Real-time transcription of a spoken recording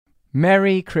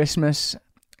Merry Christmas,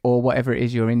 or whatever it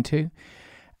is you're into,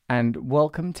 and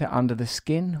welcome to Under the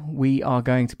Skin. We are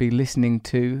going to be listening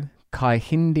to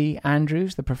Kehinde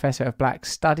Andrews, the Professor of Black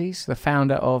Studies, the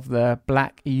founder of the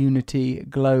Black Unity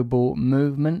Global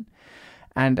Movement,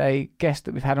 and a guest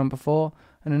that we've had on before,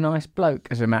 and a nice bloke,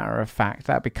 as a matter of fact.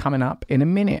 That'll be coming up in a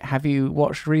minute. Have you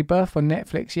watched Rebirth on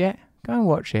Netflix yet? Go and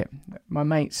watch it. My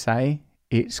mates say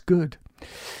it's good.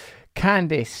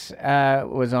 Candice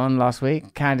was on last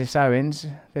week, Candice Owens.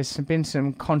 There's been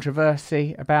some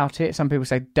controversy about it. Some people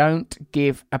say don't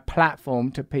give a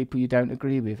platform to people you don't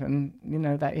agree with. And, you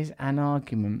know, that is an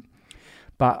argument.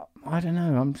 But I don't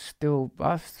know.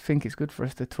 I think it's good for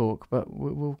us to talk, but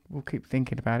we'll keep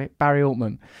thinking about it. Barry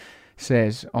Altman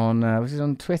says on, was this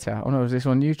on Twitter? Oh no, was this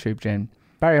on YouTube, Jen?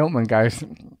 Barry Altman goes,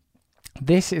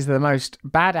 "This is the most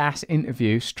badass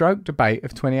interview stroke debate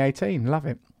of 2018. Love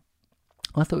it."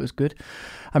 I thought it was good.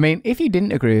 I mean, if you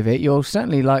didn't agree with it, you'll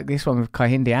certainly like this one with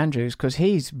Kehinde Andrews, because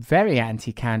he's very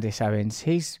anti-Candice Owens.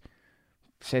 He's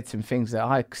said some things that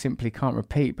I simply can't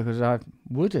repeat because I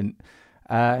wouldn't.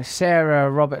 Sarah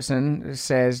Robertson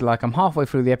says, like, I'm halfway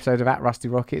through the episode of At Rusty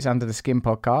Rockets Under the Skin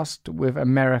podcast with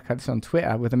America, this on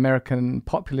Twitter, with American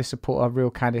populist support of real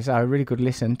Candice O. Really good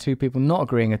listen. Two people not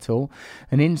agreeing at all.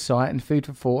 An insight and food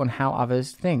for thought on how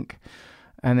others think.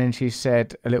 And then she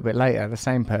said a little bit later, the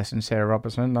same person, Sarah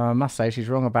Robertson, I must say she's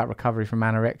wrong about recovery from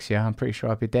anorexia. I'm pretty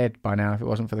sure I'd be dead by now if it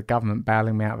wasn't for the government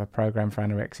bailing me out of a programme for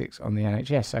anorexics on the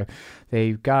NHS. So there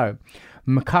you go.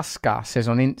 McCusker says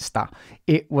on Insta,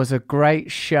 it was a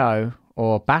great show,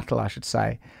 or battle I should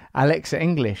say. Alexa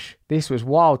English, this was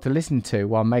wild to listen to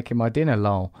while making my dinner,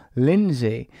 lol.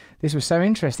 Lindsay, this was so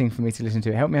interesting for me to listen to.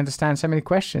 It helped me understand so many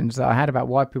questions that I had about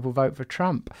why people vote for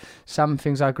Trump. Some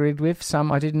things I agreed with,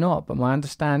 some I did not, but my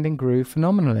understanding grew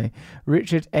phenomenally.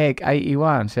 Richard Egg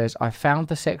 81 says, I found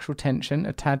the sexual tension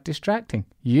a tad distracting.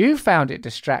 You found it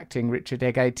distracting, Richard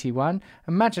Egg 81.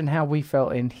 Imagine how we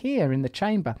felt in here in the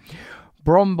chamber.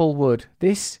 Bromblewood,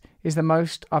 this is the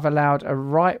most I've allowed a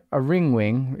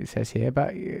ringwing, it says here,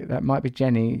 but that might be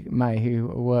Jenny May, who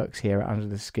works here at Under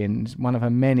the Skin, one of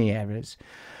her many errors.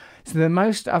 So the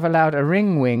most I've allowed a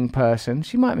ringwing person,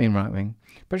 she might mean right wing,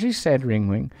 but she said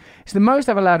ringwing. It's the most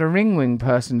I've allowed a ringwing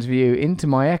person's view into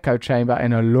my echo chamber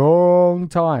in a long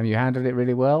time. You handled it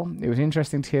really well. It was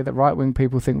interesting to hear that right wing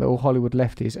people think that all Hollywood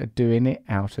lefties are doing it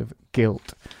out of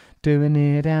guilt. Doing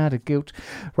it out of guilt.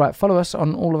 Right, follow us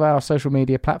on all of our social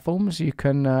media platforms. You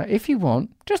can, if you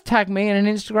want, just tag me in an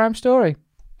Instagram story.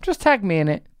 Just tag me in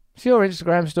it. It's your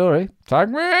Instagram story. Tag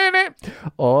me in it.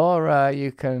 Or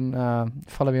you can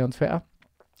follow me on Twitter.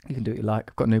 You can do what you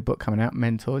like. I've got a new book coming out,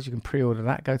 Mentors. You can pre-order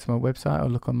that. Go to my website or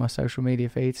look on my social media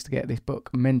feeds to get this book,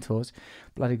 Mentors.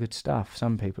 Bloody good stuff.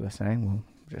 Some people are saying, well,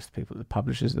 just people, the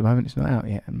publishers at the moment, it's not out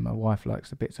yet. And my wife likes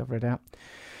the bits I've read out.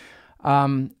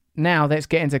 Now let's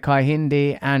get into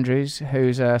Kehinde Andrews,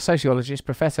 who's a sociologist,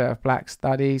 professor of Black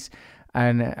Studies,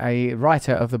 and a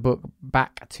writer of the book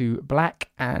Back to Black,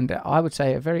 and I would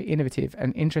say a very innovative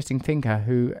and interesting thinker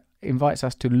who invites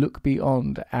us to look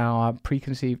beyond our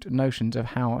preconceived notions of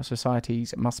how our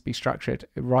societies must be structured,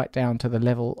 right down to the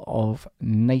level of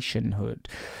nationhood.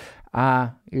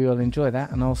 You'll enjoy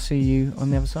that, and I'll see you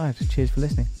on the other side. Cheers for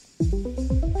listening.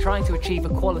 Trying to achieve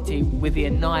equality with the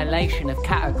annihilation of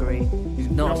category is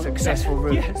not a successful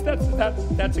route. Yes,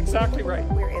 that's exactly right.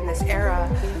 We're in this era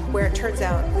where it turns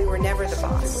out we were never the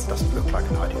boss. It doesn't look like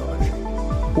an ideology.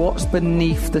 What's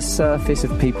beneath the surface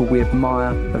of people we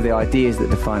admire, of the ideas that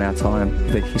define our time,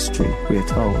 the history we are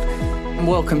told? And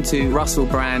welcome to Russell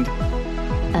Brand.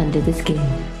 Under the Skin.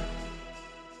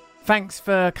 Thanks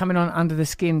for coming on Under the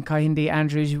Skin, Kehinde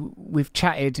Andrews. We've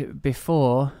chatted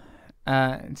before.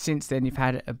 Since then, you've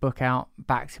had a book out,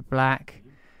 Back to Black,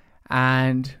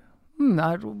 and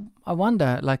I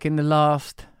wonder, like in the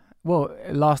last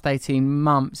 18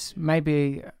 months,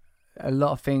 maybe a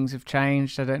lot of things have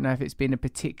changed. I don't know if it's been a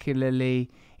particularly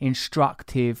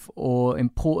instructive or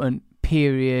important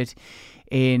period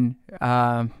in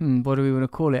what do we want to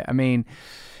call it? I mean,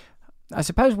 I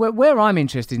suppose where I'm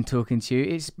interested in talking to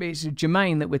you, it's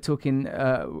germane that we're talking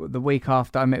the week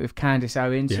after I met with Candice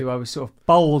Owens, who I was sort of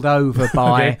bowled over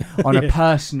by on a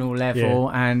personal level,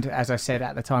 and as I said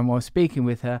at the time while speaking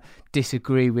with her,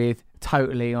 disagree with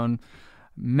totally on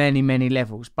many, many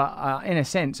levels. But in a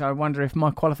sense, I wonder if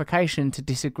my qualification to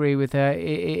disagree with her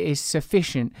is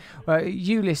sufficient.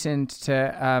 You listened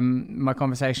to my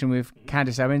conversation with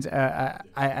Candice Owens,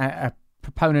 a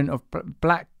proponent of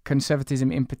black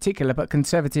conservatism in particular, but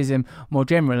conservatism more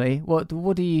generally. What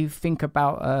do you think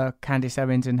about Candice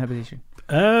Owens and her position?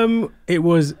 It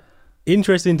was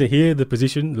interesting to hear the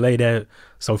position laid out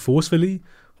so forcefully,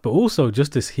 but also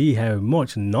just to see how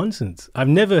much nonsense. I've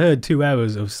never heard 2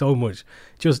 hours of so much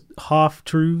just half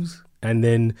truths and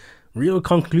then real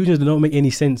conclusions that don't make any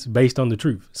sense based on the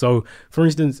truth. So, for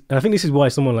instance, and I think this is why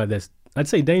someone like this, I'd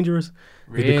say dangerous.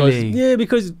 Really?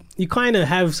 Because you kind of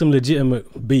have some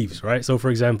legitimate beefs, right? So, for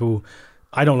example,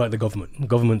 I don't like the government.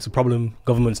 Government's a problem.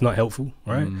 Government's not helpful,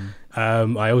 right?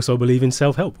 I also believe in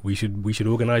self-help. We should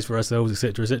organize for ourselves,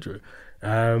 etc., etc.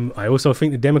 I also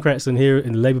think the Democrats in here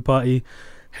in the Labour Party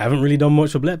haven't really done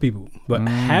much for black people. But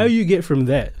how you get from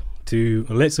that to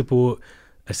let's support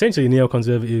essentially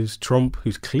neoconservatives, Trump,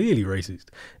 who's clearly racist,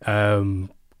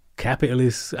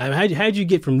 capitalists, how do you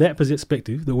get from that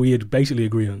perspective that we had basically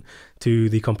agree on to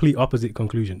the complete opposite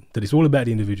conclusion, that it's all about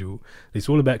the individual, that it's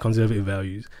all about conservative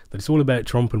values, that it's all about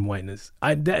Trump and whiteness?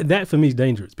 That for me is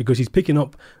dangerous, because he's picking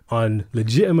up on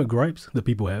legitimate gripes that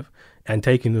people have and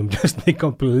taking them just the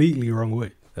completely wrong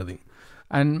way, I think.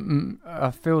 And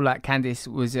I feel like Candice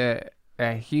was a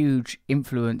huge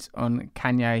influence on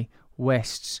Kanye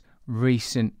West's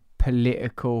recent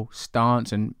political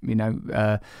stance and,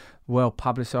 well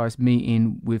publicized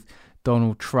meeting with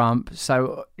Donald Trump.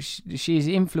 So she's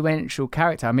an influential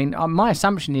character. I mean, my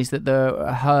assumption is that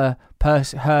her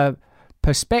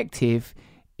perspective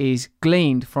is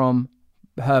gleaned from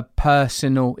her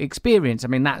personal experience. I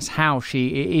mean, that's how it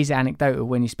is anecdotal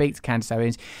when you speak to Candice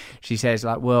Owens. She says,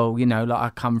 like, well, I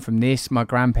come from this, my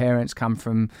grandparents come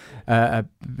from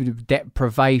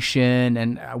deprivation,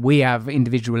 and we have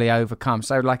individually overcome.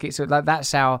 So like, it's like,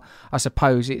 that's how I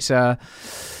suppose it's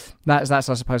that's I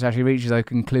suppose how she reaches those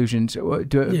conclusions. But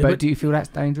do you feel that's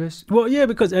dangerous? Well, yeah,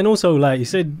 because, and also, like you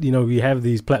said, we have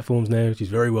these platforms now. She's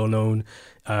very well known.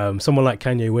 Someone like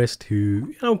Kanye West,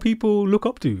 who people look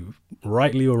up to,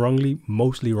 rightly or wrongly,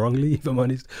 mostly wrongly, if I'm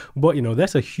honest. But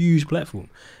that's a huge platform,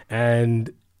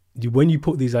 and when you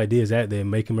put these ideas out there,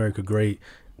 make America great.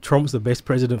 Trump's the best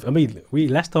president. I mean,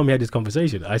 last time we had this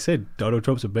conversation, I said Donald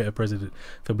Trump's a better president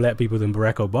for black people than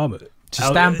Barack Obama. To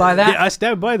stand by that? Yeah, I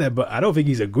stand by that, but I don't think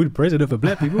he's a good president for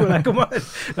black people. Like, come on.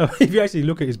 If you actually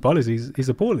look at his policies, he's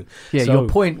appalling. Yeah, so, your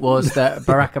point was that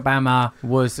Barack Obama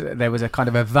there was a kind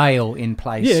of a veil in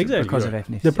place because of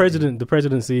ethnicity. The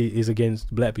presidency is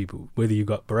against black people, whether you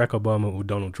got Barack Obama or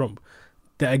Donald Trump.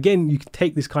 That, again, you can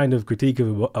take this kind of critique of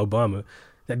Obama.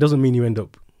 That doesn't mean you end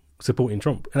up supporting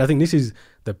Trump. And I think this is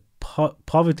the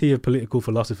poverty of political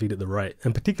philosophy that the right,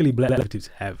 and particularly black leftists,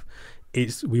 have.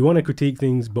 We want to critique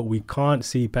things, but we can't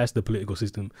see past the political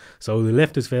system. So the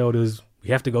left has failed us. We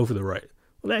have to go for the right.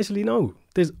 Well, actually, no.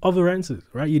 There's other answers,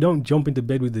 right? You don't jump into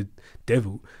bed with the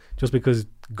devil just because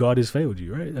God has failed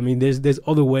you, right? I mean, there's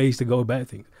other ways to go about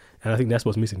things. And I think that's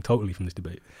what's missing totally from this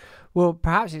debate. Well,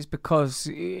 perhaps it's because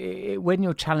when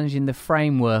you're challenging the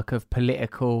framework of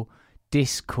political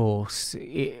discourse,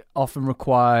 it often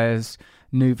requires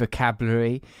new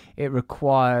vocabulary. It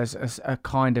requires a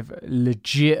kind of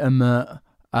legitimate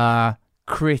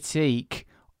critique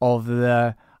of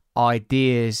the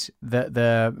ideas that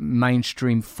the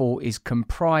mainstream thought is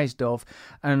comprised of.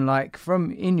 And like,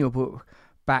 from in your book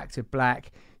Back to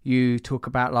Black, you talk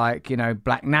about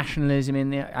black nationalism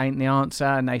ain't the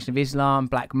answer, Nation of Islam,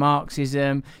 black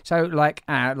Marxism. So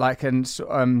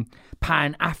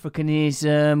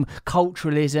Pan-Africanism,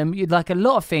 culturalism, like a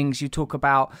lot of things you talk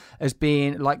about as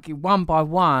being like, one by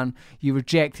one, you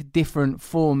reject different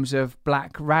forms of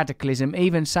black radicalism,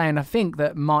 even saying, I think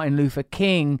that Martin Luther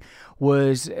King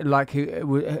was like a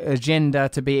agenda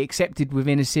to be accepted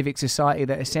within a civic society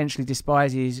that essentially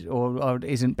despises or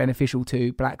isn't beneficial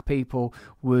to black people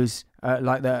was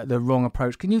like the wrong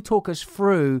approach. Can you talk us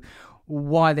through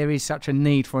why there is such a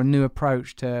need for a new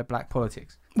approach to black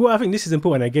politics? Well, I think this is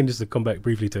important. Again, just to come back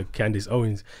briefly to Candice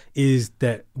Owens, is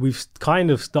that we've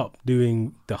kind of stopped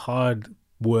doing the hard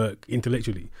work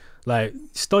intellectually. Like,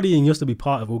 studying used to be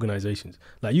part of organizations.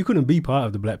 Like, you couldn't be part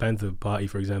of the Black Panther Party,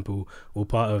 for example, or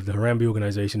part of the Harambe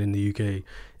organization in the UK,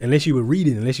 unless you were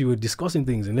reading, unless you were discussing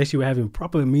things, unless you were having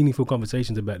proper, meaningful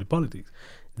conversations about the politics.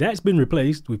 That's been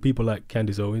replaced with people like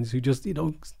Candice Owens, who just,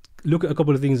 look at a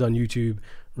couple of things on YouTube,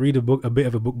 read a bit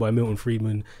of a book by Milton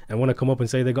Friedman, and want to come up and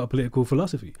say they got a political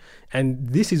philosophy. And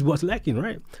this is what's lacking,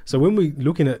 right? So when we're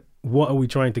looking at what are we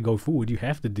trying to go forward, you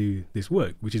have to do this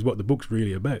work, which is what the book's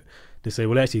really about. To say,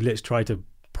 well, actually, let's try to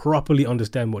properly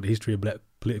understand what the history of black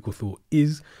political thought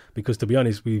is, because to be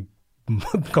honest, we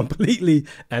completely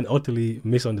and utterly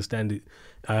misunderstand it.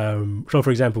 So,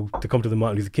 for example, to come to the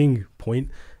Martin Luther King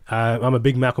point, I'm a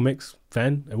big Malcolm X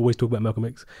fan. I always talk about Malcolm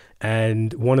X.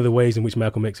 And one of the ways in which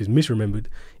Malcolm X is misremembered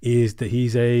is that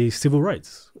he's a civil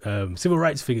rights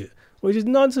figure, which is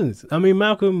nonsense. I mean,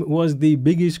 Malcolm was the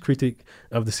biggest critic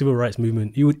of the civil rights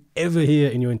movement you would ever hear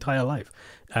in your entire life.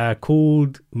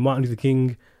 Called Martin Luther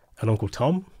King an Uncle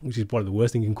Tom, which is probably the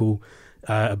worst thing you can call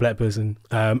a black person.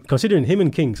 Considering him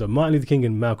and King, so Martin Luther King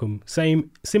and Malcolm,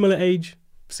 similar age,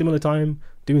 similar time,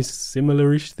 doing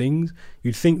similar-ish things,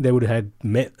 you'd think they would have had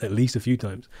met at least a few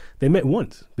times. They met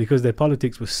once because their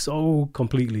politics was so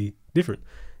completely different.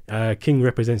 King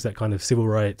represents that kind of civil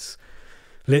rights.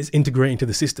 Let's integrate into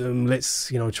the system.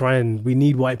 Let's, we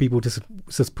need white people to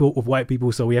support with white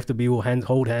people, so we have to be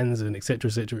hold hands, and et cetera,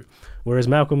 et cetera. Whereas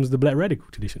Malcolm's the black radical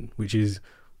tradition, which is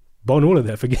bone all of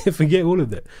that. Forget all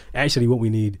of that. Actually, what we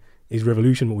need is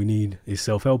revolution. What we need is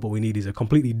self-help. What we need is a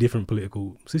completely different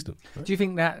political system. Right? Do you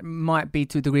think that might be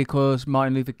to a degree because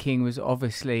Martin Luther King was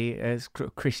obviously a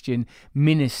Christian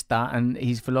minister, and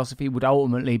his philosophy would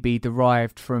ultimately be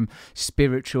derived from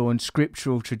spiritual and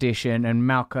scriptural tradition, and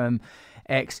Malcolm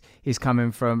X is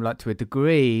coming from, like, to a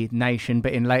degree, nation,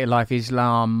 but in later life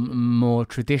Islam more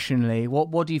traditionally.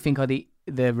 What do you think are the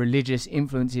religious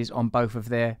influences on both of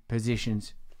their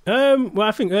positions? Well,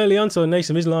 I think early on, so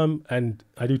Nation of Islam, and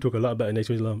I do talk a lot about the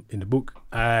Nation of Islam in the book,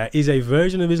 is a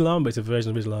version of Islam, but it's a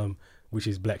version of Islam which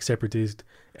is black separatist,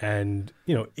 and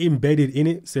embedded in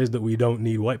it says that we don't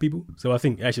need white people. So I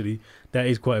think actually that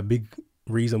is quite a big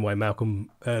reason why Malcolm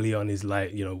early on is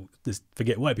like, just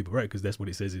forget white people, right? Because that's what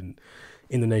it says in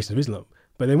the Nation of Islam.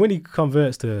 But then when he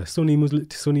converts to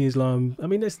Sunni Islam, I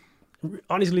mean,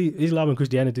 honestly, Islam and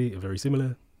Christianity are very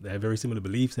similar. They have very similar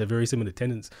beliefs. They have very similar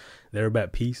tenets. They're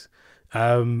about peace.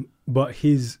 But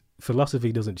his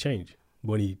philosophy doesn't change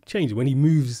when he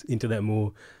moves into that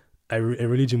more a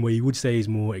religion where you would say is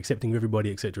more accepting of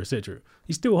everybody, etc., etc.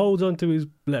 He still holds on to his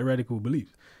black radical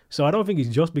beliefs. So I don't think it's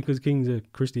just because King's a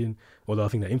Christian, although I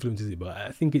think that influences it. But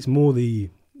I think it's more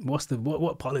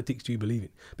what politics do you believe in?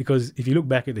 Because if you look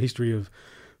back at the history of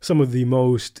some of the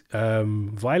most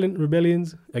violent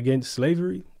rebellions against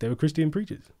slavery, they were Christian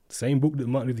preachers. Same book that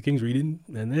Martin Luther King's reading,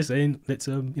 and they're saying let's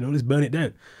burn it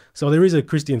down. So there is a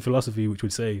Christian philosophy which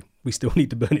would say we still need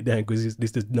to burn it down because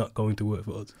this is not going to work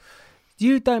for us.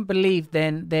 You don't believe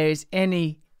then there is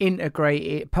any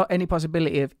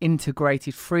possibility of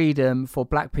integrated freedom for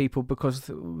black people, because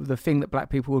the thing that black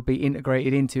people would be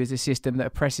integrated into is a system that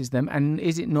oppresses them? And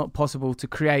is it not possible to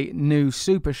create new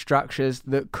superstructures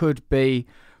that could be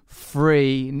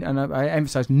free, and I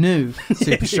emphasize new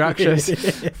superstructures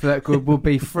that will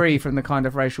be free from the kind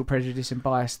of racial prejudice and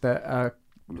bias that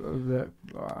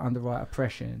underwrite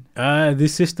oppression?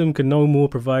 This system can no more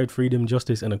provide freedom,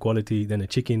 justice and equality than a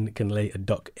chicken can lay a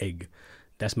duck egg.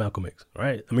 That's Malcolm X,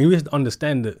 right? I mean, we have to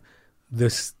understand that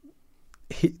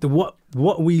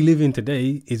what we live in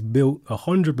today is built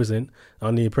 100%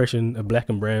 on the oppression of black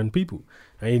and brown people.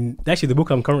 I mean, actually, the book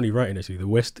I'm currently writing, The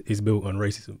West is Built on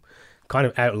Racism, kind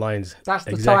of outlines. That's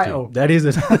the exactly. title. That is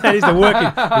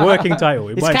the working title.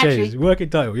 It might catchy. change. Working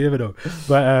title. You never know.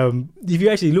 But if you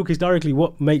actually look historically,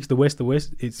 what makes the West,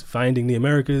 it's finding the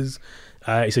Americas.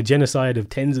 It's a genocide of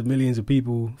tens of millions of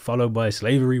people, followed by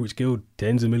slavery, which killed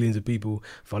tens of millions of people,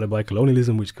 followed by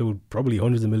colonialism, which killed probably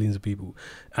hundreds of millions of people,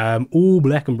 all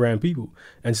black and brown people.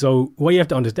 And so what you have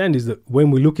to understand is that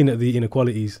when we're looking at the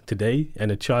inequalities today,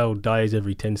 and a child dies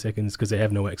every 10 seconds because they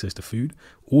have no access to food,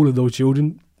 all of those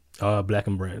children are black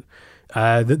and brown.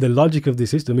 The logic of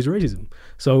this system is racism.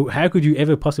 So how could you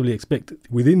ever possibly expect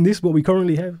within this, what we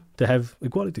currently have, to have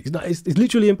equality? It's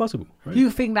literally impossible. Right? You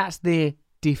think that's the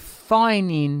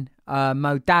defining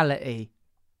modality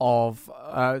of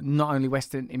not only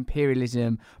Western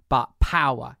imperialism but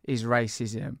power is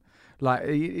racism? Like,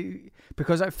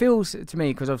 because it feels to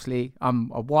me, because obviously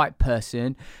I'm a white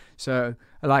person, so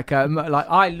like I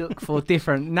look for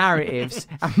different narratives,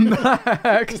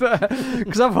 because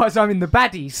otherwise I'm in the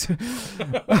baddies.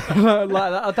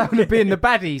 Like, I don't want to be in the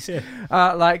baddies.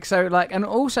 And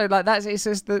also like that's, it's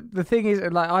just the thing is,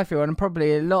 like, I feel, and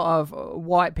probably a lot of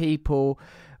white people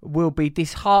will be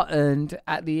disheartened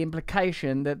at the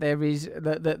implication that there is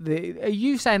are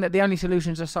you saying that the only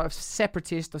solutions are sort of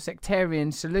separatist or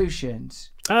sectarian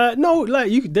solutions? No,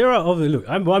 there are other. Look,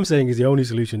 what I'm saying is the only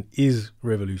solution is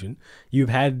revolution. You've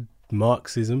had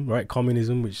Marxism, right?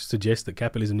 Communism, which suggests that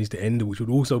capitalism needs to end, which would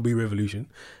also be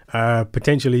revolution.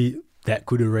 Potentially that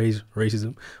could erase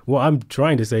racism. What I'm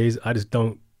trying to say is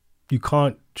you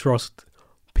can't trust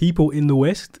people in the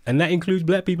West, and that includes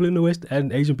black people in the West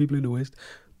and Asian people in the West.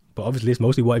 But obviously it's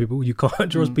mostly white people. You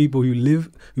can't trust people who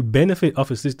benefit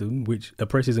off a system which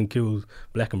oppresses and kills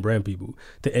black and brown people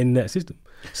to end that system.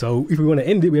 So if we want to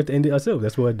end it, we have to end it ourselves.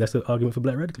 That's the argument for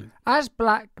black radicalism. As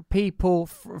black people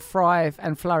thrive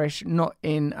and flourish, not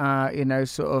in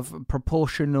sort of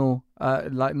proportional,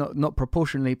 not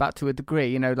proportionally, but to a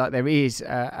degree, like there is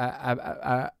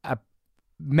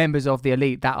members of the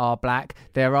elite that are black.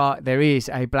 There is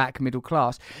a black middle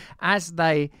class. As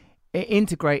they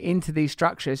integrate into these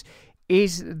structures,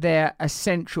 is their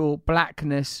essential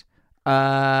blackness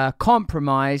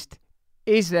compromised?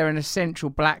 Is there an essential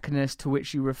blackness to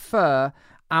which you refer?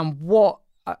 And what,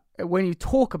 when you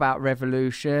talk about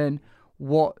revolution,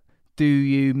 what do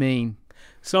you mean?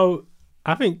 So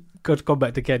I think, to come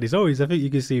back to Candace Owens, I think you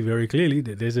can see very clearly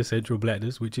that there's a central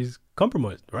blackness which is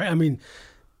compromised, right? I mean,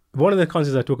 one of the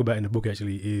concepts I talk about in the book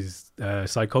actually is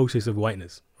psychosis of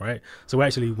whiteness, right? So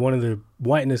actually one of the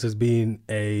whiteness has been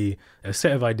a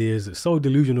set of ideas that's so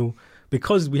delusional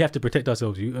because we have to protect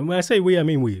ourselves. And when I say we, I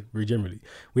mean we generally.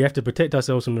 We have to protect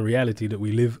ourselves from the reality that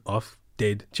we live off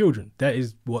dead children. That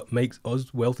is what makes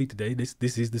us wealthy today. This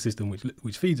is the system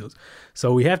which feeds us.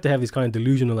 So we have to have this kind of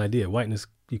delusional idea. Whiteness,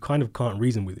 you kind of can't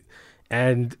reason with it.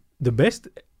 And the best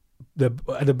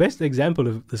example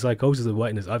of the psychosis of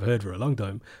whiteness I've heard for a long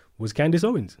time was Candace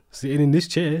Owens sitting in this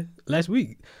chair last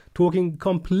week talking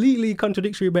completely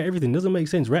contradictory about everything. Doesn't make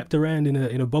sense, wrapped around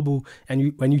in a bubble,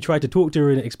 and when you try to talk to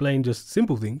her and explain just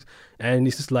simple things, and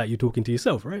it's just like you're talking to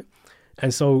yourself, right?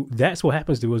 And so that's what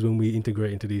happens to us when we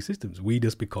integrate into these systems. We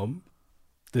just become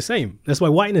the same. That's why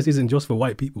whiteness isn't just for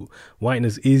white people.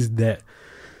 Whiteness is that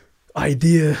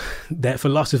idea, that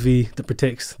philosophy that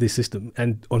protects this system.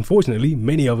 And unfortunately,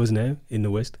 many of us now in the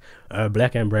West,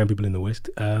 black and brown people in the West,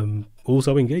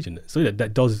 also engage in it. So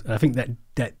that does, I think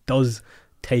that does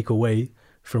take away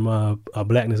from our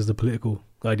blackness as a political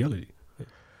ideology.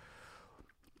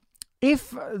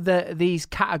 If these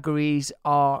categories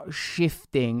are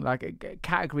shifting, like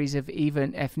categories of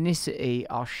even ethnicity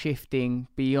are shifting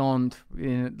beyond,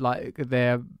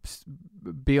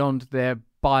 beyond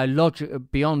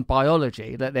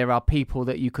biology, that there are people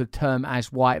that you could term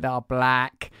as white that are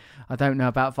black. I don't know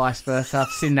about vice versa. I've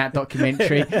seen that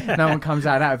documentary. No one comes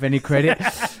out of that with any credit.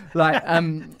 I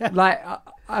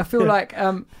feel like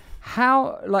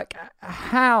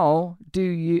how do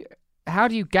you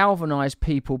galvanize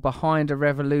people behind a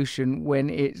revolution when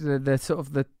it's when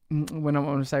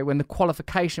the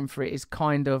qualification for it is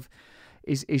kind of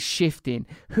is shifting?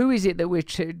 Who is it that we're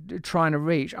trying to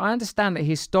reach? I understand that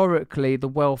historically the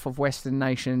wealth of Western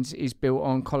nations is built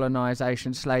on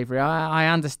colonization, slavery.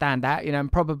 I understand that,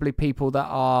 and probably people that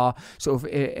are sort of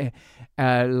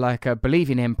believe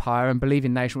in empire and believe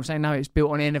in nation will say, no, it's built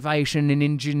on innovation and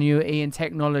ingenuity and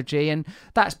technology, and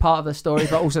that's part of the story,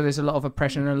 but also there's a lot of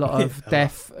oppression and a lot of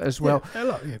death as well. Quite a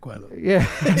lot. Yeah,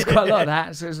 there's quite a lot of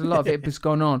that. So there's a lot of it that's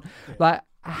gone on.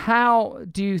 How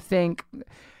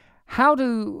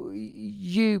do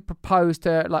you propose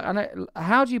to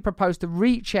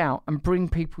reach out and bring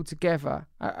people together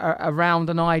around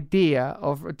an idea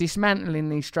of dismantling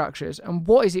these structures? And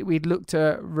what is it we'd look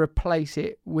to replace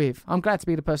it with? I'm glad to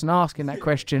be the person asking that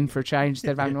question for a change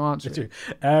instead of having to answer it.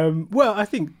 Well, I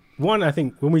think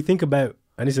when we think about,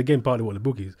 and it's again part of what the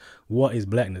book is, what is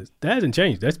blackness? That hasn't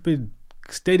changed. That's been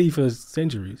steady for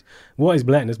centuries. What is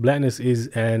blackness? Blackness is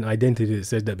an identity that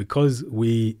says that because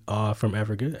we are from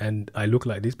Africa and I look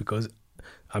like this because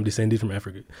I'm descended from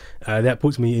Africa, that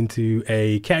puts me into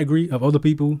a category of other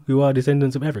people who are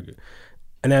descendants of Africa.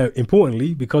 And now,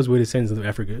 importantly, because we're descendants of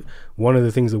Africa, one of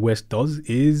the things the West does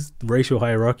is racial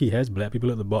hierarchy has black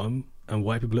people at the bottom and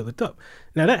white people at the top.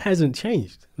 Now, that hasn't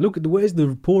changed. Look at where's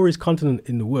the poorest continent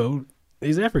in the world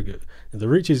is Africa. And the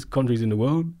richest countries in the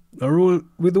world are all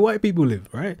where the white people live,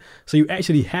 right? So you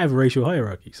actually have racial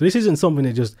hierarchy. So this isn't something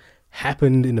that just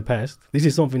happened in the past. This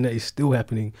is something that is still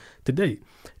happening today.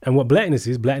 And what blackness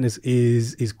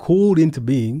is called into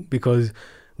being because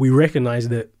we recognize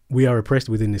that we are oppressed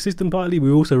within the system partly.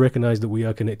 We also recognize that we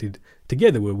are connected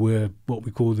together. We're what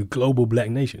we call the global black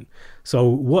nation. So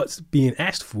what's being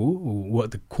asked for, or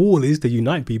what the call is to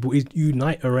unite people, is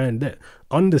unite around that.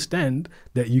 Understand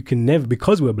that you can never,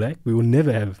 because we're black, we will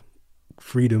never have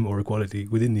freedom or equality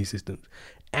within these systems.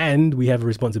 And we have a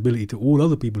responsibility to all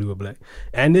other people who are black.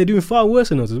 And they're doing far worse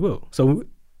than us as well. So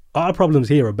our problems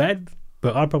here are bad,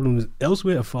 but our problems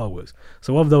elsewhere are far worse.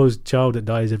 So of those child that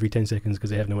dies every 10 seconds because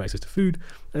they have no access to food,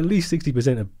 at least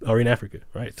 60% are in Africa,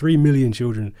 right? 3 million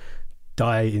children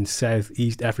die in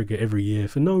Southeast Africa every year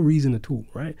for no reason at all,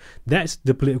 right? That's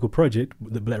the political project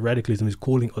that black radicalism is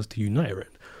calling us to unite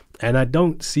around. And I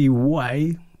don't see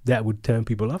why that would turn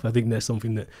people off. I think that's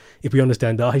something that, if we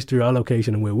understand our history, our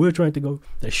location, and where we're trying to go,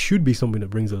 that should be something that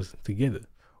brings us together.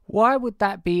 Why would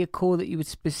that be a call that you would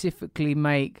specifically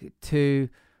make to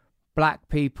black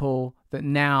people that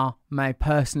now may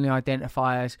personally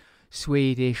identify as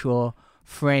Swedish or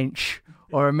French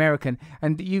or American,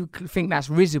 and you think that's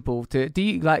risible to? Do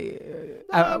you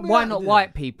why not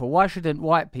white people? Why shouldn't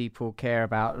white people care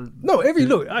about? No,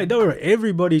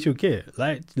 everybody should care.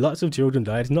 Like, lots of children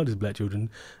died. It's not just black children,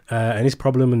 and it's a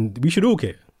problem, and we should all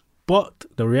care. But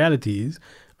the reality is,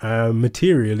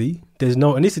 materially, there's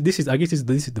no, and this is I guess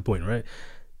this is the point, right?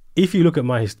 If you look at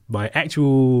my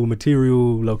actual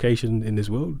material location in this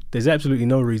world, there's absolutely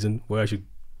no reason why I should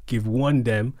give one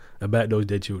damn about those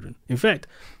dead children. In fact,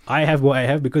 I have what I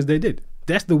have because they did.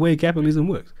 That's the way capitalism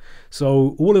works.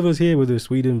 So all of us here, whether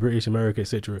Sweden, British, America,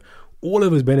 etc., all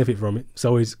of us benefit from it.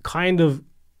 So it's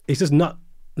just not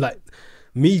like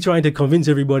me trying to convince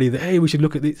everybody that, hey, we should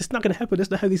look at this. It's not going to happen. That's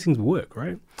not how these things work,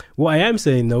 right? What I am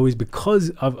saying, though, is because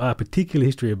of our particular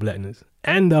history of blackness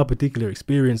and our particular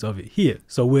experience of it here,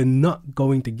 so we're not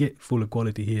going to get full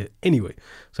equality here anyway.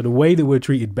 So the way that we're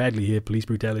treated badly here, police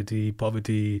brutality,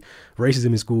 poverty,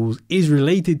 racism in schools, is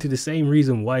related to the same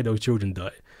reason why those children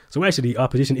die. So actually, our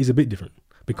position is a bit different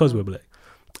because we're black.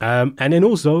 And then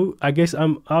also, I guess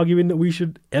I'm arguing that we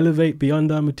should elevate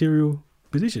beyond our material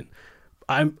position.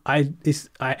 I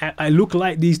look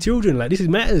like these children. Like, this is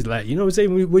matters. Like, you know what I'm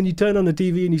saying? When you turn on the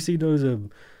TV and you see those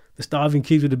the starving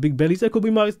kids with the big bellies, that could be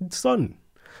my son.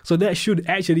 So that should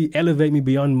actually elevate me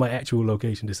beyond my actual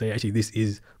location to say, actually, this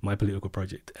is my political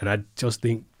project. And I just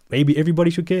think maybe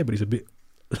everybody should care, but it's a bit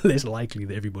less likely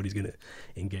that everybody's going to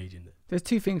engage in it. There's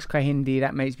two things, Kehinde,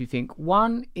 that makes me think.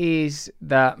 One is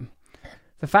that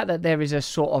the fact that there is a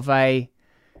sort of an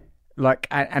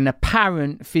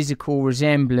apparent physical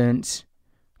resemblance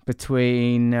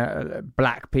between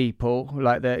black people,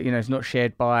 like that, it's not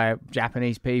shared by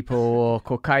Japanese people or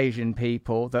Caucasian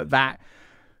people, that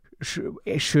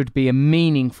it should be a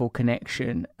meaningful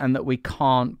connection, and that we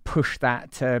can't push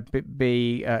that to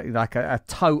be like a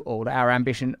total, that our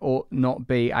ambition ought not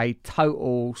be a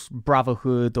total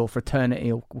brotherhood or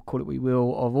fraternity, or call it we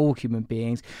will, of all human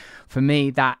beings. For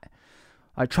me, that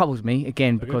it troubles me,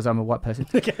 again, because I'm a white person.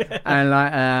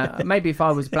 And maybe if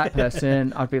I was a black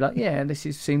person, I'd be like, yeah,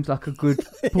 seems like a good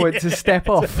point to step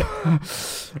off.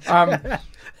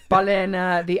 But then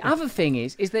the other thing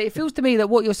is that it feels to me that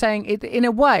what you're saying, in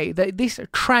a way, that this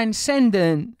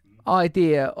transcendent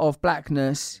idea of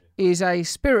blackness is a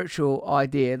spiritual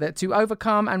idea, that to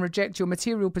overcome and reject your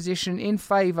material position in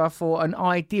favour for an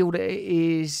ideal that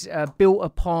is built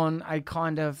upon a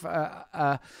kind of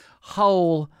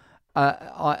whole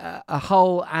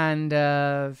and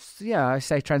I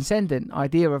say transcendent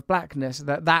idea of blackness,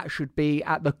 that should be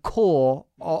at the core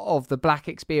of the black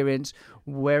experience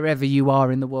wherever you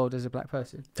are in the world as a black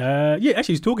person. Actually, I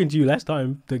was talking to you last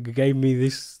time that gave me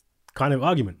this kind of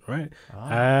argument, right?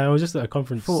 I was just at a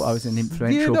conference. Thought I was an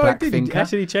influential black thinker.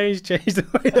 Actually changed the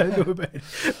way I know about it.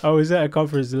 I was at a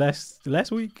conference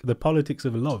last week, The Politics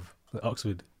of Love at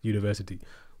Oxford University,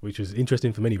 which was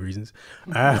interesting for many reasons.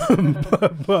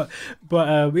 But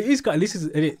it is got, this is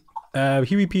it.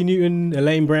 Huey P. Newton,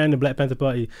 Elaine Brand, the Black Panther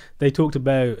Party, they talked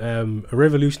about a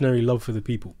revolutionary love for the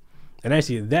people. And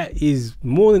actually, that is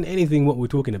more than anything what we're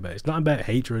talking about. It's not about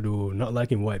hatred or not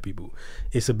liking white people.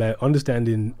 It's about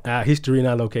understanding our history and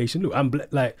our location. Look, I'm black.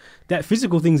 Like, that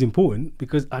physical thing's important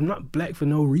because I'm not black for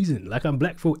no reason. Like, I'm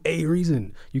black for a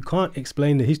reason. You can't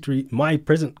explain the history, my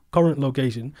current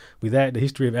location, without the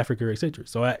history of Africa, etc.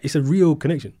 So it's a real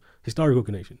connection, historical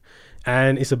connection.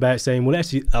 And it's about saying, well,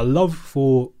 actually, a love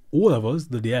for all of us,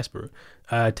 the diaspora,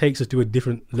 takes us to a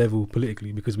different level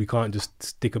politically, because we can't just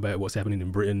stick about what's happening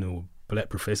in Britain or black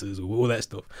professors or all that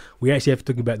stuff. We actually have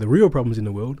to talk about the real problems in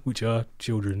the world, which are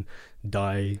children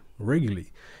die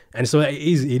regularly. And so it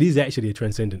is actually a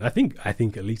transcendent. I think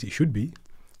at least it should be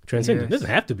transcendent. Yes. It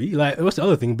doesn't have to be. Like, what's the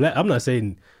other thing? Black, I'm not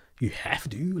saying you have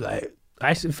to. Like,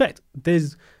 in fact,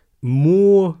 there's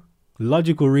more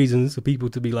logical reasons for people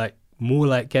to be like more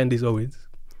like Candace Owens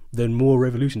than more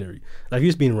revolutionary. Like, you're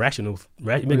just being rational,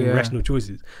 making rational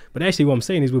choices. But actually what I'm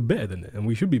saying is we're better than that, and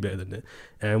we should be better than that,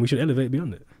 and we should elevate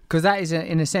beyond that. Because that is,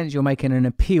 in a sense, you're making an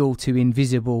appeal to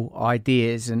invisible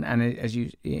ideas, and as you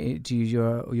to use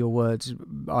your words,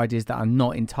 ideas that are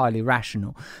not entirely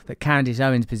rational. That Candace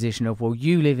Owens' position of, well,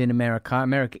 you live in America.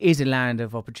 America is a land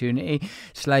of opportunity.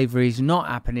 Slavery is not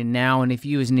happening now, and if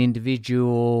you as an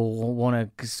individual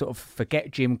want to sort of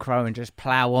forget Jim Crow and just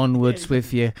plough onwards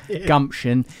with your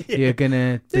gumption, you're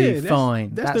gonna be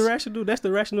fine. That's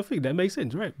the rational thing. That makes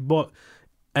sense, right?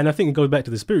 And I think it goes back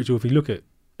to the spiritual. If you look at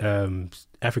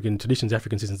African traditions,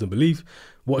 African systems of belief,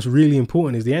 what's really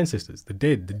important is the ancestors, the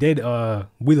dead. The dead are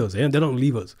with us, they don't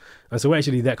leave us. And so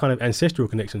actually that kind of ancestral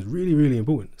connection is really, really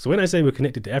important. So when I say we're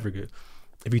connected to Africa,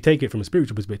 if you take it from a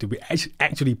spiritual perspective, we're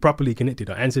actually properly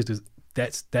connected. Our ancestors,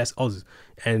 that's us.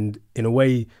 And in a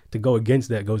way, to go against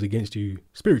that goes against you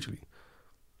spiritually.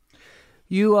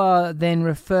 You are then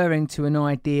referring to an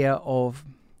idea of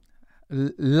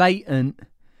latent,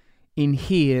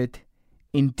 inhered,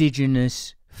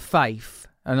 indigenous faith,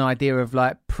 an idea of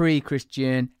like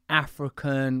pre-Christian,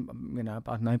 African, I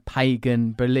don't know,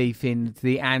 pagan belief in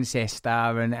the ancestor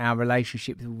and our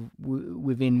relationship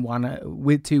with one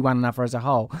another as a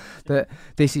whole, that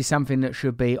this is something that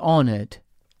should be honoured.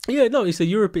 Yeah, no, it's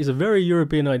a very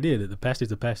European idea that the past is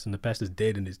the past and the past is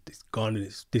dead and it's gone and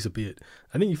it's disappeared.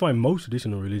 I think you find most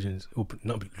traditional religions, or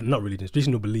not religions,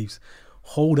 traditional beliefs,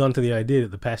 hold on to the idea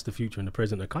that the past, the future, and the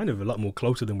present are kind of a lot more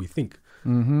closer than we think.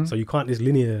 Mm-hmm. So you can't, this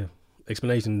linear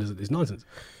explanation is nonsense.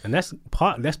 And that's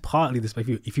partly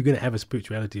the, if you're going to have a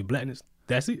spirituality of blackness,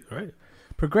 that's it, right?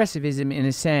 Progressivism, in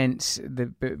a sense,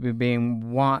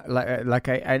 being one, like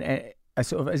a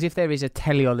sort of, as if there is a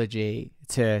teleology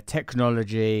to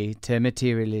technology, to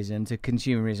materialism, to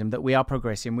consumerism, that we are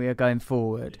progressing, we are going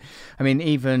forward. I mean,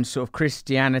 even sort of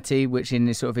Christianity, which in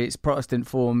this sort of its Protestant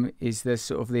form is the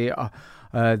sort of the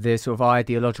sort of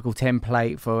ideological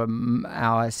template for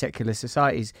our secular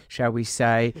societies, shall we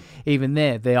say. Even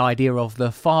there, the idea of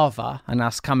the Father and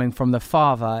us coming from the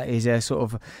Father is a sort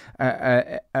of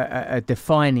a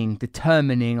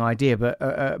determining idea, but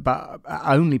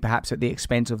only perhaps at the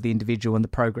expense of the individual and the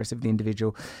progress of the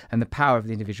individual and the power of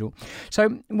the individual.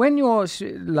 So when you're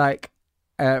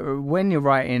when you're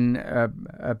writing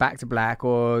Back to Black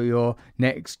or your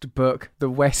next book, The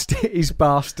West is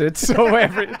Bastards, or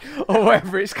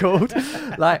whatever it's called,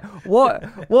 like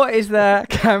what is the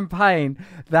campaign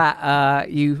that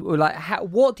you like?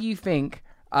 What do you think?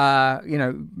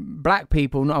 Black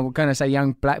people, not I'm going to say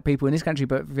young black people in this country,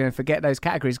 but forget those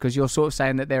categories, because you're sort of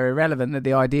saying that they're irrelevant, that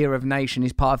the idea of nation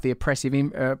is part of the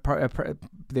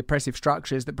oppressive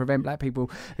structures that prevent black people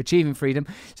achieving freedom.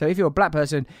 So if you're a black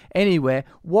person anywhere,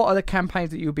 what are the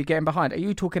campaigns that you'll be getting behind? Are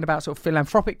you talking about sort of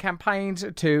philanthropic campaigns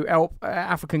to help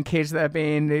African kids that are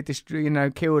being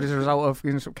killed as a result of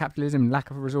sort of capitalism, lack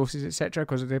of resources, etc.,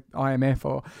 because of the IMF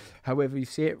or however you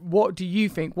see it? What do you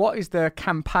think? What is the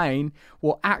campaign?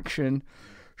 What action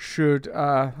should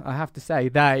I have to say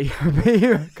they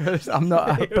be, because I'm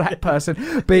not a black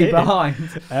person, be behind?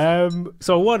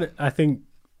 So what I think,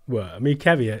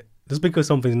 caveat, just because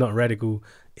something's not radical,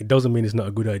 it doesn't mean it's not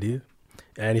a good idea.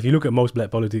 And if you look at most black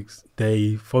politics,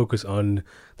 they focus on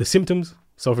the symptoms.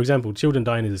 So, for example, children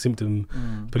dying is a symptom,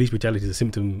 police brutality is a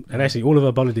symptom, and actually all of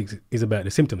our politics is about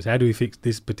the symptoms. How do we fix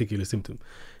this particular symptom?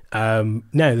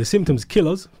 Now, the symptoms kill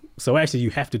us, so actually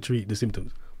you have to treat the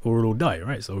symptoms or it'll die,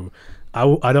 right? So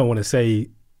I don't want to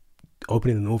say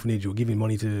opening an orphanage or giving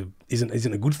money to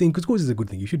isn't a good thing, because of course it's a good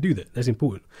thing. You should do that. That's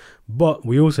important. But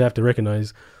we also have to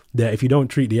recognize that if you don't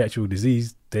treat the actual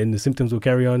disease, then the symptoms will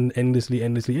carry on endlessly.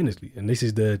 And this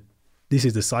is the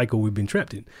cycle we've been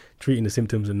trapped in, treating the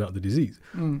symptoms and not the disease.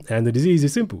 And the disease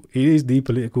is simple. It is the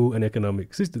political and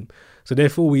economic system. So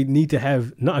therefore we need to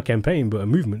have not a campaign, but a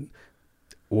movement,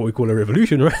 what we call a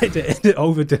revolution, right, to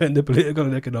overturn the political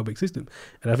and economic system.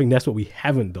 And I think that's what we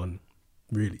haven't done,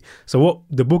 really. So what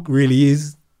the book really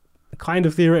is, kind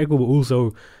of theoretical, but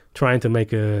also trying to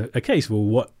make a case for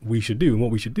what we should do. And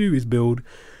what we should do is build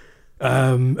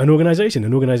a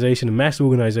mass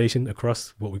organization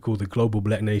across what we call the global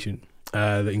black nation,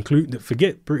 that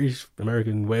forget British,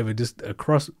 American, whatever, just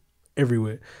across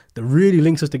everywhere, that really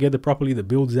links us together properly, that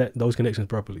builds those connections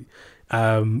properly.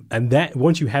 And that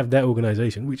once you have that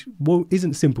organization, which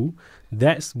isn't simple,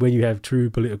 that's when you have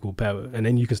true political power. And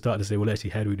then you can start to say, well,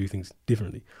 actually, how do we do things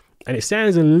differently? And it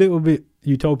sounds a little bit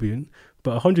utopian,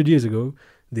 but 100 years ago,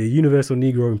 the Universal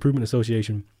Negro Improvement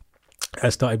Association,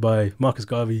 as started by Marcus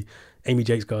Garvey, Amy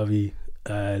Jakes Garvey,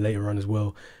 later on as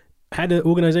well, had an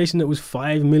organization that was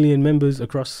 5 million members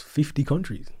across 50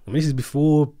 countries. I mean, this is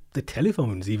before the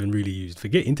telephones even really used.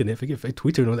 Forget internet, forget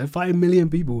Twitter and all that. 5 million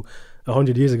people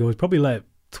 100 years ago was probably like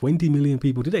 20 million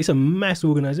people today. It's a mass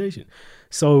organization.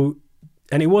 So,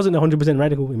 and it wasn't 100%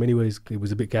 radical in many ways. It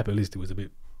was a bit capitalist. It was a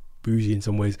bit bougie in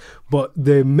some ways. But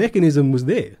the mechanism was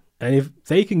there. And if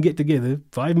they can get together,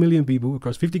 5 million people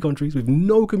across 50 countries with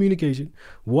no communication,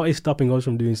 what is stopping us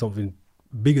from doing something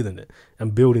bigger than that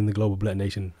and building the global black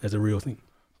nation as a real thing?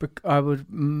 My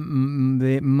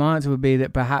answer would be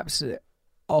that perhaps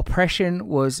oppression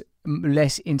was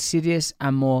less insidious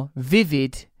and more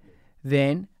vivid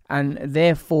then, and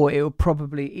therefore it would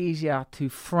probably easier to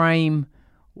frame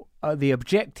the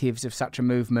objectives of such a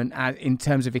movement in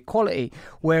terms of equality,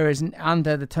 whereas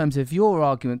under the terms of your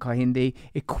argument, Kehinde,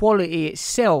 equality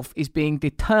itself is being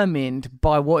determined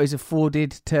by what is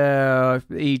afforded to,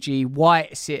 e.g.,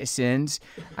 white citizens,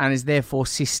 and is therefore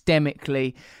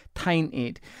systemically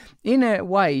tainted. In a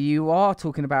way, you are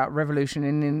talking about revolution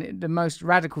in the most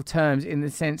radical terms, in the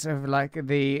sense of like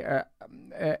the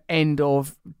end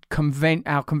of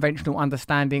our conventional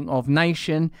understanding of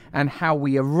nation and how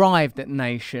we arrived at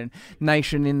nation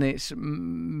in its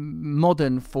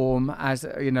modern form, as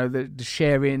the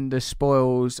sharing the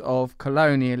spoils of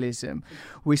colonialism.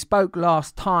 We spoke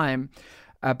last time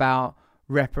about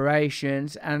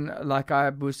reparations, and like I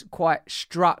was quite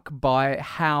struck by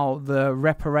how the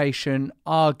reparation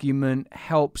argument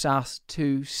helps us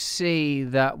to see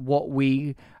that what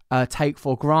we take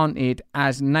for granted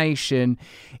as nation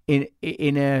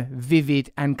in a vivid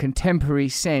and contemporary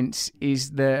sense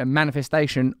is the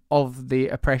manifestation of the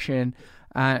oppression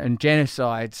and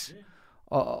genocides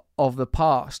of the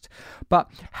past.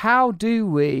 But how do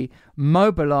we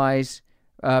mobilize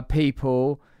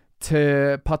people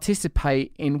to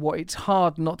participate in what it's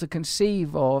hard not to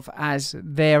conceive of as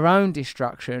their own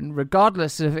destruction,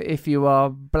 regardless of if you are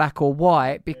black or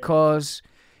white? Because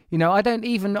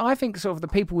I think sort of the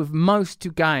people with most to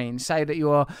gain, say that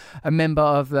you're a member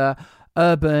of the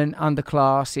urban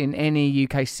underclass in any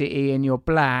UK city and you're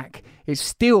black, it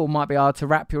still might be hard to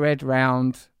wrap your head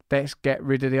around, let's get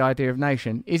rid of the idea of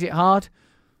nation. Is it hard?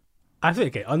 I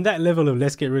think, okay, on that level of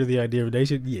let's get rid of the idea of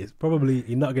nation, yes, probably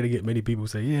you're not going to get many people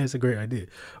say, yeah, it's a great idea.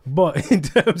 But in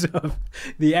terms of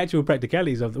the actual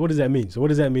practicalities of what does that mean? So what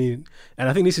does that mean? And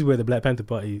I think this is where the Black Panther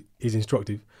Party is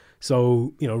instructive.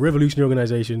 So, revolutionary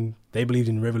organization, they believed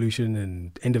in revolution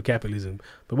and end of capitalism.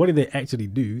 But what did they actually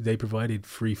do? They provided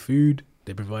free food.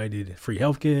 They provided free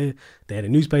healthcare. They had a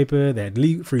newspaper. They had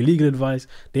free legal advice.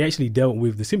 They actually dealt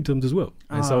with the symptoms as well.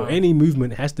 And so any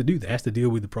movement has to do that, has to deal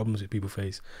with the problems that people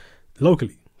face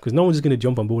locally. Because no one's just going to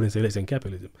jump on board and say, let's end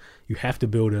capitalism. You have to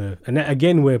build and that,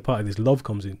 again, where part of this love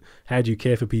comes in. How do you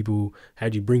care for people? How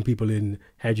do you bring people in?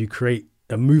 How do you create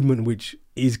a movement which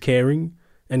is caring?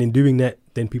 And in doing that,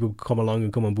 then people come along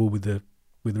and come on board with the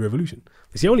revolution.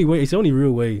 It's the only way. It's the only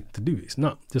real way to do it. It's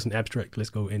not just an abstract, let's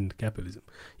go end capitalism.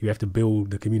 You have to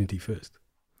build the community first.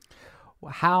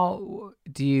 How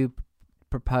do you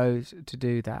propose to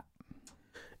do that?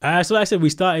 So like I said, we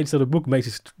started, so the book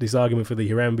makes this argument for the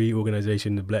Harambee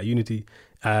organization, the Black Unity.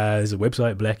 There's a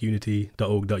website,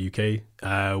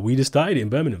 blackunity.org.uk. We just started it in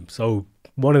Birmingham. So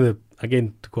one of the,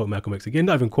 again, to quote Malcolm X, again,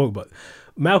 not even quote, but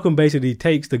Malcolm basically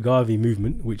takes the Garvey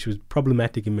movement, which was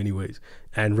problematic in many ways,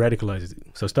 and radicalizes it.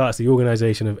 So starts the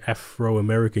Organization of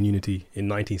Afro-American Unity in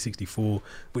 1964,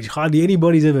 which hardly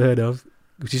anybody's ever heard of,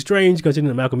 which is strange considering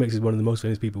that Malcolm X is one of the most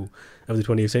famous people of the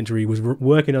 20th century, was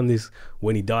working on this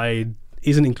when he died,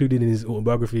 isn't included in his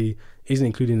autobiography, isn't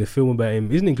included in the film about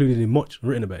him, isn't included in much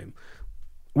written about him,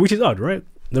 which is odd, right?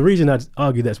 The reason I'd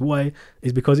argue that's why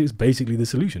is because it's basically the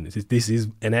solution. This is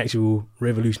an actual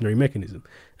revolutionary mechanism.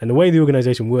 And the way the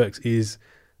organization works is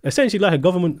essentially like a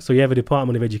government. So you have a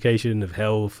Department of Education, of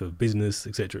Health, of Business,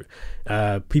 etc.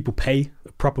 People pay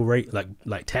a proper rate,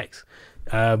 like tax.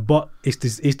 But it's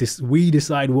this, we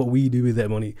decide what we do with that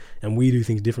money, and we do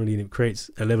things differently, and it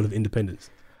creates a level of independence.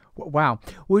 Wow.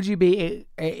 Would you be...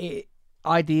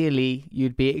 ideally,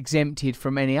 you'd be exempted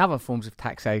from any other forms of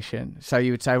taxation. So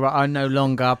you would say, right, I'm no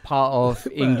longer part of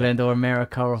England or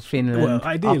America or Finland. Well,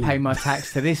 ideally, I'll pay my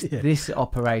tax to this this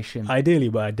operation. Ideally,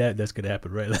 but I doubt that's going to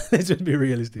happen, right? Let's just be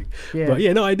realistic. Yeah. But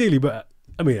yeah, no, ideally, but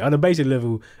I mean, on a basic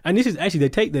level, and this is actually,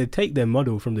 they take their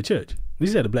model from the church.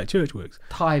 This is how the black church works.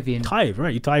 Tithing. Tithe,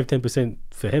 right? You tithe 10%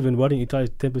 for heaven. Why don't you tithe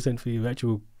 10% for your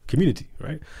actual community,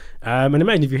 right? And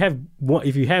imagine if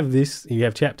you have this, you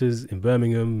have chapters in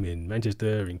Birmingham, in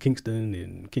Manchester, in Kingston,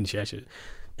 in Kinshasa,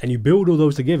 and you build all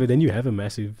those together, then you have a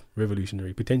massive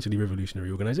potentially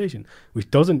revolutionary organization, which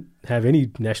doesn't have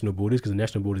any national borders, because the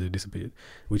national borders have disappeared,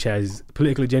 which has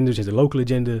political agenda, which has a local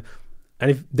agenda.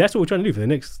 And if that's what we're trying to do for the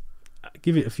next,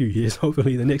 give it a few years,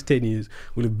 hopefully the next 10 years,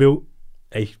 we'll have built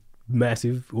a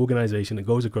massive organization that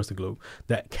goes across the globe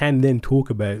that can then talk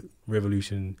about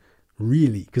revolution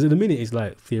really, because at the minute it's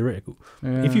like theoretical.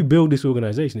 If you build this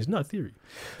organization, it's not theory.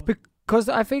 Because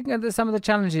I think that some of the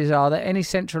challenges are that any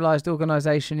centralized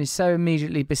organization is so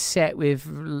immediately beset with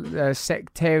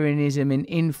sectarianism and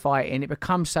infighting. It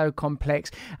becomes so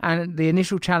complex, and the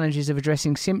initial challenges of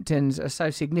addressing symptoms are so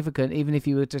significant. Even if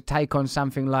you were to take on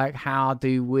something like, how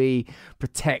do we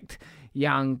protect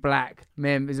young black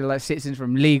members, like citizens,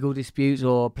 from legal disputes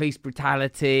or police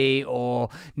brutality or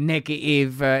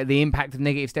the impact of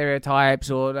negative stereotypes,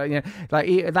 or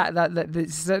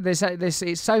it's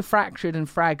so fractured and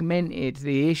fragmented,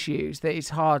 the issues, that it's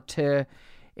hard to,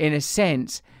 in a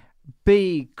sense,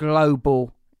 be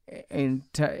global and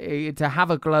to have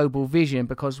a global vision,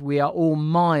 because we are all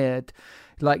mired.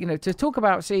 To talk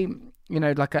about,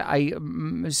 like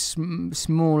a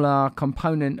smaller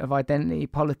component of identity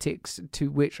politics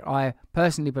to which I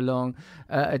personally belong,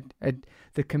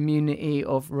 the community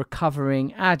of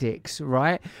recovering addicts,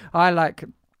 right? I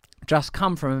just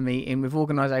come from a meeting with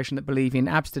organisation that believe in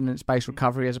abstinence-based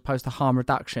recovery as opposed to harm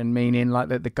reduction, meaning like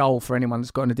that the goal for anyone that's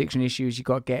got an addiction issue is you've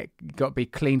got to be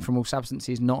clean from all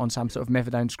substances, not on some sort of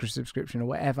methadone subscription or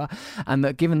whatever, and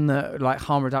that given that like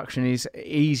harm reduction is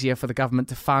easier for the government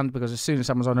to fund because as soon as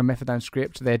someone's on a methadone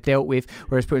script, they're dealt with,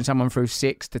 whereas putting someone through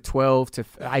 6 to 12 to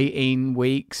 18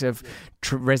 weeks of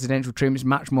residential treatment is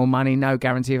much more money, no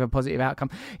guarantee of a positive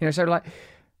outcome. So like,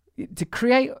 to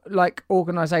create like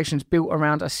organisations built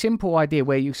around a simple idea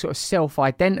where you sort of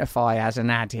self-identify as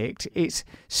an addict, it's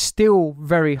still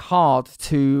very hard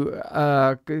to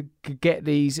get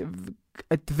these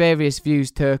various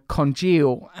views to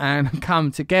congeal and come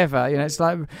together. It's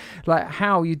like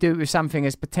how you do it with something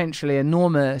as potentially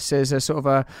enormous as a sort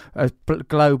of a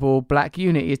global black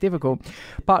unity is difficult.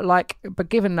 But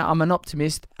given that I'm an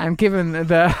optimist and given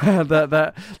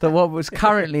that what was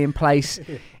currently in place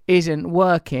isn't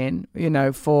working,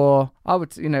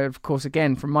 of course,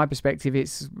 again, from my perspective,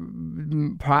 it's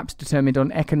perhaps determined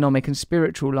on economic and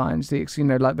spiritual lines.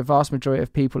 Like the vast majority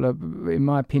of people are, in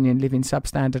my opinion, living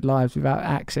substandard lives without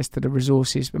access to the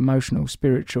resources, emotional,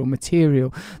 spiritual,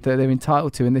 material that they're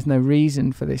entitled to. And there's no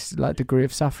reason for this like degree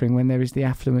of suffering when there is the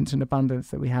affluence and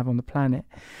abundance that we have on the planet.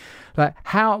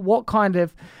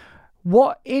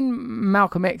 What in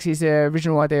Malcolm X's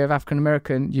original idea of African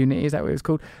American unity, is that what it was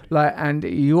called? And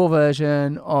your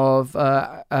version of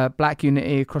black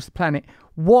unity across the planet.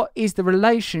 What is the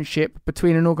relationship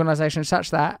between an organisation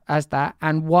such as that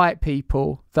and white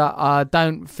people that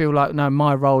don't feel like, no,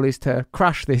 my role is to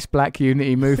crush this black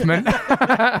unity movement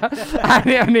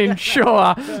and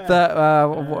ensure that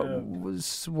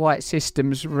white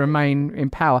systems remain in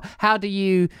power? How do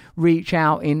you reach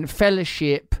out in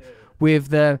fellowship with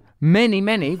the many,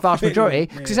 vast majority,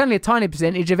 because it's only a tiny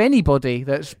percentage of anybody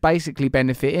that's basically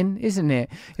benefiting, isn't it?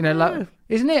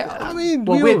 Isn't it? I mean,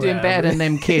 we're doing better than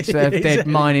them kids that are dead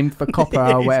mining for copper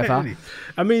or whatever. Exactly.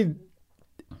 I mean,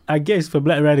 I guess for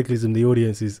black radicalism, the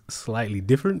audience is slightly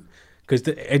different, because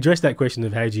to address that question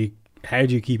of how do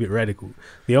you keep it radical,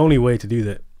 the only way to do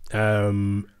that,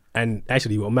 and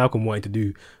actually what Malcolm wanted to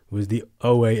do was the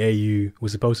OAAU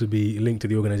was supposed to be linked to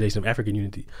the Organization of African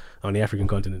Unity on the African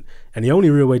continent. And the only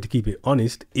real way to keep it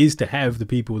honest is to have the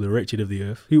people, the wretched of the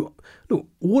earth, who, look,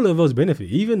 all of us benefit.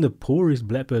 Even the poorest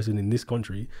black person in this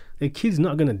country, their kid's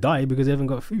not going to die because they haven't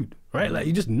got food, right? Like,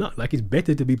 you're just not. Like, it's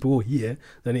better to be poor here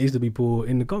than it is to be poor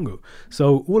in the Congo.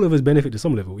 So all of us benefit to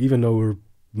some level, even though we're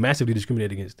massively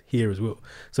discriminated against here as well.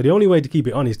 So the only way to keep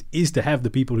it honest is to have the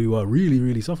people who are really,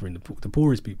 really suffering, the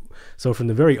poorest people. So from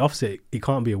the very offset, it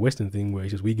can't be a Western thing where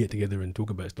it's just we get together and talk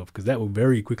about stuff, because that will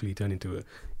very quickly turn into an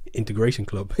integration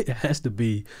club. It has to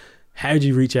be, how do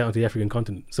you reach out to the African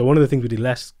continent? So one of the things we did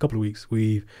last couple of weeks,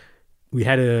 we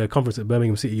had a conference at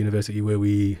Birmingham City University where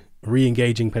we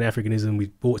re-engaging Pan-Africanism. We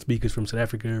brought speakers from South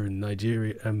Africa and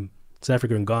Nigeria, South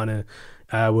Africa and Ghana.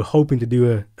 We're hoping to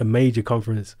do a major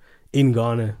conference in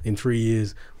Ghana in 3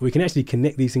 years, where we can actually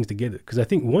connect these things together. Because I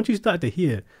think once you start to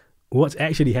hear what's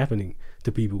actually happening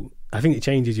to people, I think it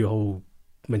changes your whole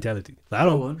mentality.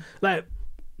 For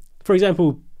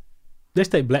example, let's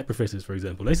take black professors, for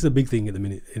example. This is a big thing at the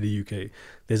minute in the UK.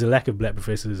 There's a lack of black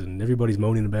professors and everybody's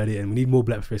moaning about it, and we need more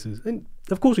black professors. And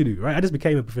of course we do, right? I just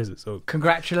became a professor, so...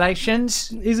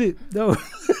 Congratulations. Is it? No.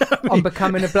 On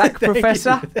becoming a black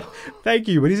professor? Thank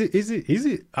you. But is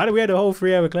it? We had a whole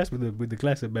 3-hour class with the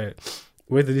class about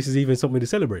whether this is even something to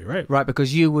celebrate, right? Right,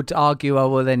 because you would argue, oh,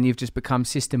 well, then you've just become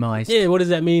systemized. Yeah, what does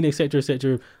that mean, etc.,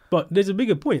 etc. But there's a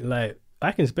bigger point. Like,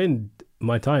 I can spend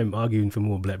my time arguing for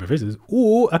more black professors,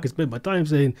 or I could spend my time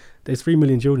saying there's 3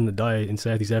 million children that die in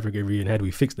Southeast Africa every year, and how do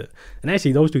we fix that? And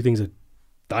actually, those two things are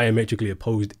diametrically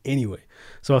opposed anyway.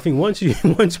 So I think once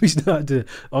we start to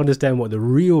understand what the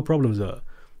real problems are,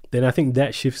 then I think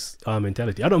that shifts our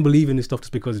mentality. I don't believe in this stuff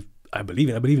just because I believe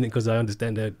in it. I believe in it because I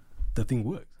understand that the thing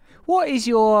works. What is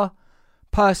your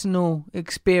personal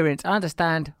experience? I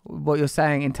understand what you're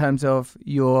saying in terms of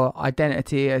your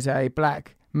identity as a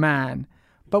black man,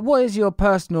 but what is your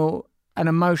personal and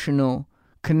emotional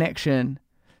connection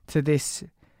to this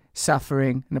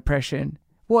suffering and oppression?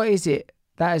 What is it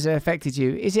that has affected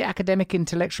you? Is it academic,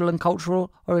 intellectual and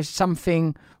cultural, or is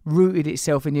something rooted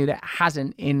itself in you that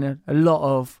hasn't in a lot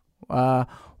of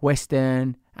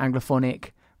Western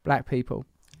Anglophonic black people?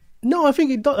 No, I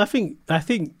think it does. I think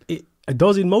it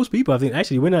does in most people. I think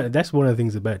actually that's one of the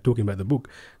things about talking about the book,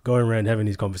 going around having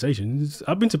these conversations.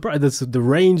 I've been surprised the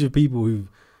range of people who've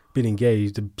been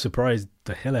engaged to surprise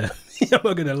the hell out of me. I'm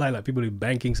not gonna lie, like people in the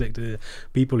banking sector,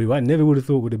 people who I never would have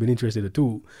thought would have been interested at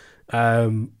all.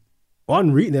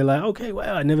 On reading, they're like, okay,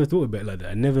 well, I never thought about it like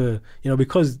that. I never,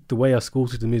 because the way our school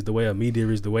system is, the way our media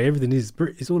is, the way everything is,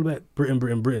 it's all about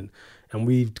Britain. And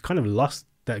we've kind of lost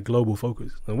that global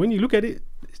focus. And when you look at it,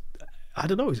 I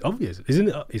don't know, it's obvious, isn't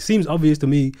it? It seems obvious to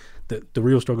me that the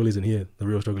real struggle isn't here. The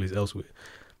real struggle is elsewhere.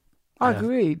 I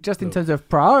agree, just in terms of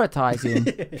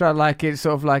prioritising. So like it's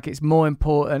sort of like it's more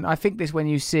important. I think this when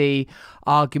you see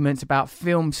arguments about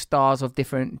film stars of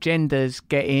different genders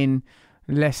getting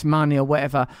less money or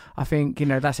whatever, I think,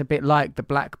 that's a bit like the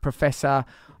black professor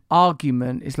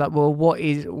argument. It's like, well,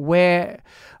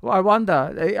 I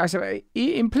wonder,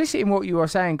 implicit in what you are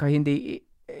saying, Kehinde,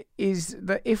 is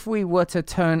that if we were to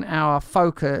turn our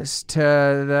focus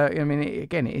to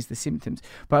again, it is the symptoms,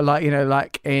 but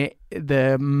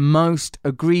the most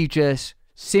egregious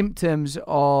symptoms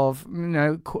of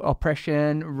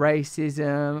oppression,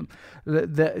 racism,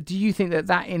 do you think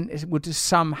that would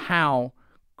somehow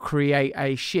create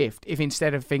a shift if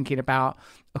instead of thinking about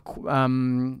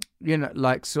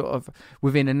sort of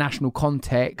within a national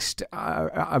context,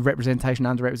 a representation,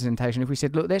 underrepresentation, if we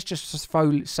said, look, let's just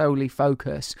solely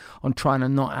focus on trying to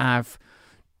not have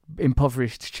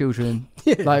impoverished children? Do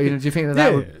you think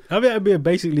that would... I mean, that'd be a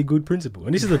basically good principle.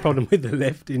 And this is the problem with the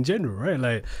left in general, right?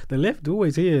 Like the left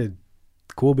always here,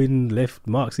 Corbyn, left,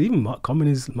 Marx, even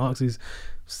communist, Marxist,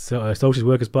 Socialist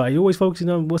Workers' Party, always focusing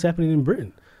on what's happening in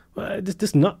Britain. Well,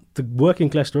 the working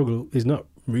class struggle is not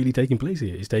really taking place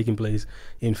here. It's taking place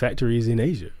in factories in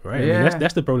Asia, right? Yeah. I mean,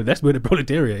 that's the problem. That's where the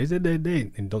proletariat is. They're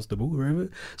in Dunstable, wherever.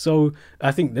 So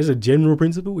I think there's a general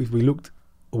principle. If we looked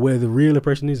where the real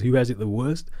oppression is, who has it the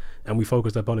worst, and we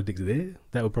focused our politics there,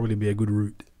 that would probably be a good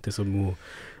route to some more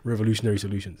revolutionary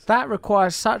solutions. That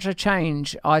requires such a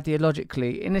change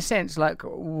ideologically, in a sense, like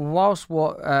whilst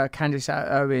what Candace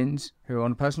Owens, who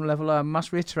on a personal level I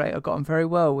must reiterate I've gotten very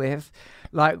well with,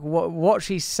 like what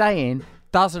she's saying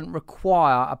doesn't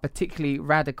require a particularly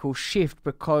radical shift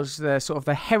because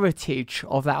the heritage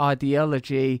of that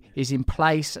ideology is in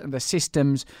place and the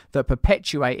systems that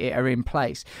perpetuate it are in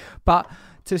place. But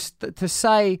to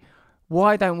say,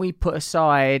 why don't we put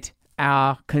aside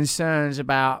our concerns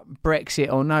about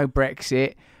Brexit or no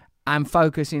Brexit and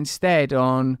focus instead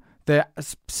on the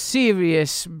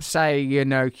serious, say,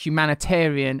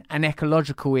 humanitarian and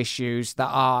ecological issues that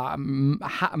are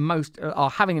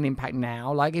having an impact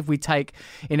now. Like if we take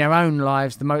in our own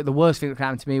lives, the worst thing that could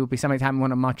happen to me would be something to happen to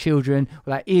one of my children.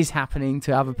 Well, that is happening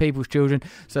to other people's children.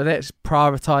 So let's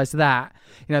prioritise that.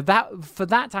 That for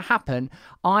that to happen,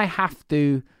 I have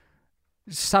to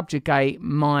subjugate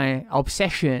my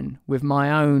obsession with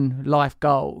my own life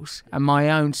goals and my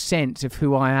own sense of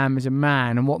who I am as a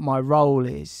man and what my role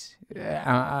is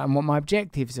and what my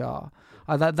objectives are.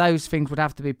 That those things would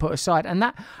have to be put aside,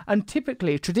 and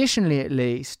typically, traditionally at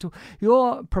least,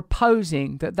 you're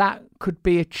proposing that could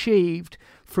be achieved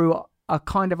through a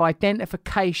kind of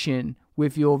identification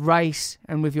with your race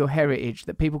and with your heritage,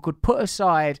 that people could put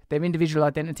aside their individual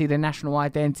identity, their national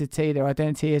identity, their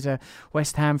identity as a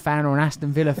West Ham fan or an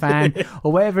Aston Villa fan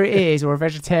or whatever it is, or a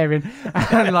vegetarian,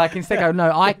 and instead go, no,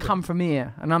 I come from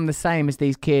here and I'm the same as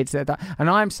these kids. And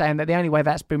I'm saying that the only way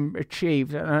that's been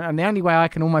achieved, and the only way I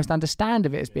can almost understand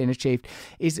of it as being achieved,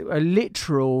 is a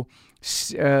literal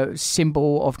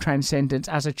symbol of transcendence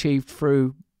as achieved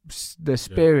through the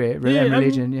spirit,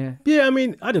 religion. I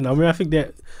mean, I don't know. I mean, I think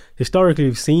that historically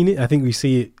we've seen it. I think we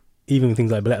see it even with things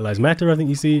like Black Lives Matter. I think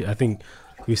you see it. I think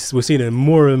we're seeing a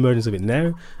more emergence of it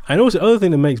now. And also, the other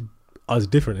thing that makes us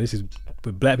different, and this is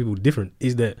with black people different,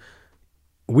 is that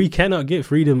we cannot get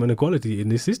freedom and equality in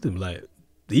this system. Like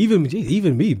even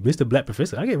me, Mr. Black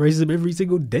Professor, I get racism every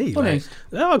single day.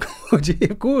 Of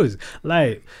course.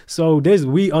 So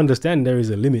we understand there is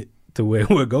a limit to where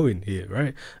we're going here,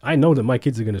 right? I know that my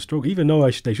kids are going to struggle, even though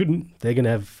they shouldn't. They're going to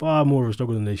have far more of a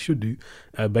struggle than they should do,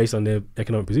 based on their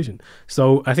economic position.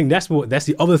 So I think that's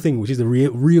the other thing, which is the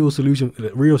real solution,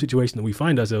 the real situation that we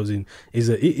find ourselves in, is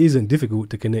that it isn't difficult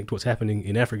to connect what's happening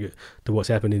in Africa to what's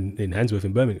happening in Handsworth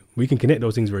in Birmingham. We can connect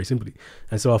those things very simply.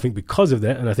 And so I think because of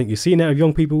that, and I think you're seeing that with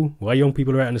young people, why young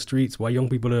people are out in the streets, why young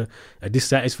people are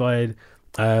dissatisfied,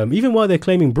 even while they're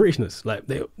claiming Britishness,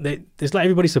 it's like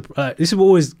everybody's this is what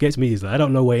always gets me, is I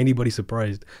don't know why anybody's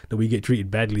surprised that we get treated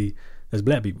badly as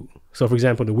black people. So, for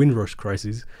example, the Windrush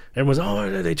crisis, everyone's,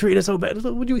 oh, they treat us so bad.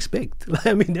 What do you expect? Like,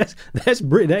 I mean, that's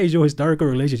Britain. That is your historical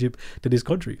relationship to this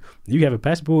country. You have a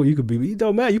passport. You could be, it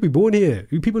don't matter. You could be born here.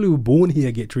 People who were born here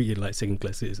get treated like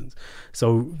second-class citizens.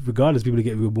 So, regardless, people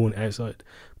who were born outside.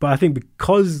 But I think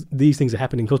because these things are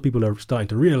happening, because people are starting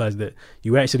to realize that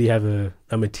you actually have a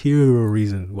material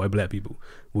reason why black people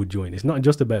would join. It's not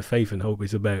just about faith and hope.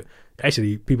 It's about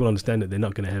actually people understand that they're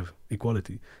not going to have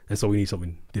equality. And so we need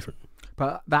something different.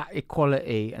 But that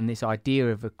equality and this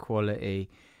idea of equality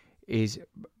is,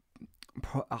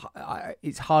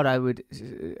 it's hard, I would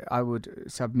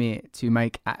submit, to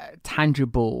make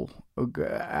tangible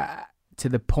to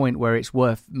the point where it's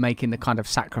worth making the kind of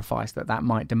sacrifice that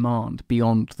might demand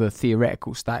beyond the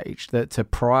theoretical stage, that to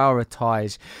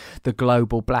prioritise the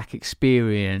global black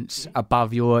experience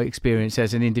above your experience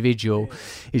as an individual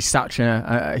is such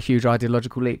a huge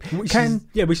ideological leap. Which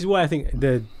is why I think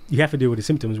that you have to deal with the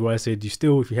symptoms, where I said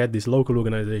if you had these local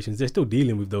organisations, they're still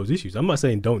dealing with those issues. I'm not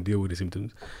saying don't deal with the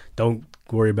symptoms. Don't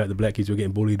worry about the black kids who are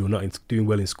getting bullied or not doing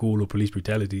well in school or police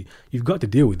brutality. You've got to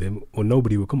deal with them or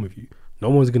nobody will come with you. No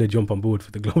one's going to jump on board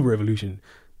for the global revolution.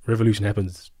 Revolution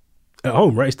happens at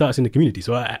home, right? It starts in the community.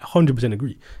 So I 100%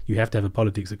 agree. You have to have a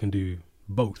politics that can do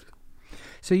both.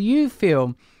 So you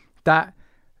feel that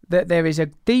there is a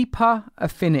deeper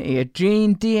affinity, a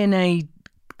DNA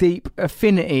deep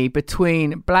affinity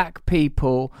between black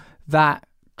people that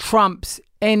trumps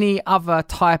any other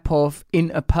type of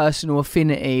interpersonal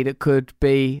affinity that could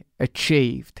be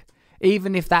achieved,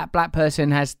 even if that black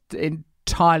person has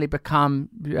entirely become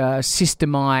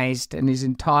systemized and is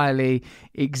entirely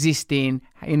existing,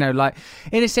 like,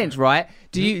 in a sense, right?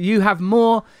 Do you have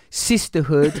more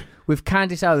sisterhood with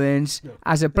Candace Owens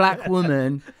as a black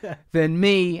woman than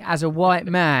me as a white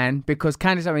man, because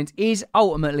Candace Owens is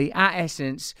ultimately, at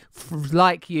essence,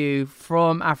 like you,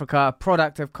 from Africa, a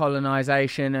product of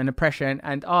colonization and oppression,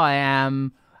 and I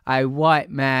am a white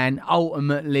man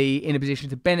ultimately in a position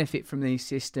to benefit from these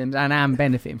systems, and am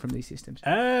benefiting from these systems.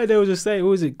 There was a saying, what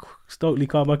was it? Stokely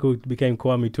Carmichael became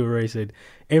Kwame Ture, said,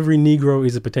 every Negro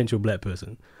is a potential black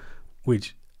person,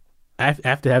 which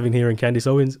after hearing Candace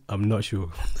Owens, I'm not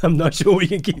sure we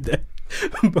can keep that.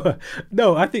 But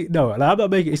no, I think, no, like, I'm not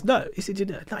making, it's not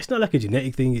like a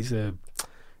genetic thing. It's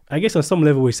I guess on some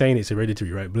level we're saying it's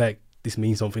hereditary, right? Black, this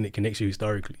means something that connects you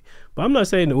historically. But I'm not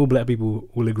saying that all black people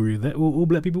will agree with that. All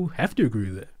black people have to agree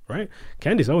with that, right?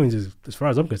 Candace Owens is, as far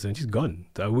as I'm concerned, she's gone.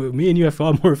 So me and you have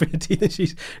far more affinity than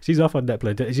she's off on that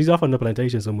plantation. She's off on the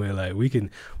plantation somewhere. Like, we don't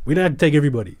have to take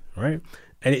everybody, right?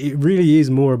 And it really is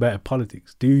more about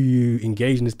politics. Do you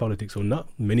engage in this politics or not?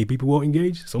 Many people won't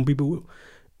engage. Some people will.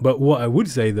 But what I would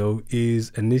say, though,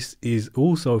 is, and this is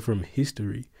also from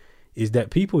history, is that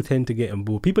people tend to get on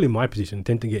board. People in my position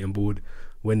tend to get on board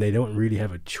when they don't really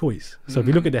have a choice. So if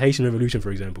you look at the Haitian Revolution, for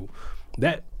example,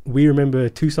 that we remember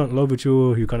Toussaint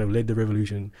Louverture, who kind of led the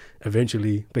revolution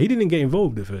eventually, but he didn't get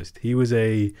involved at first. He was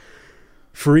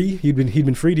free. He'd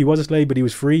been freed. He was a slave, but he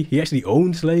was free. He actually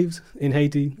owned slaves in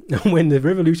Haiti. When the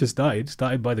revolution started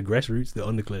by the grassroots, the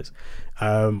underclass,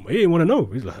 he didn't want to know.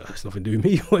 He's like, that's nothing to do with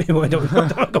me. What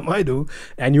am I do?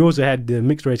 And you also had the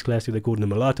mixed race class, who they called the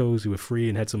mulattoes, who were free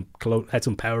and had some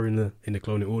power in the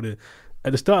colonial order.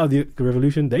 At the start of the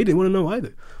revolution, they didn't want to know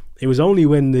either. It was only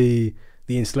when the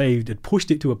enslaved had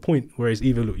pushed it to a point where it's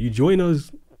either, look, you join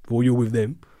us or you're with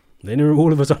them. Then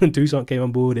all of a sudden Toussaint came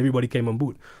on board, everybody came on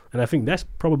board. And I think that's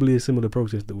probably a similar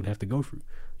process that would have to go through.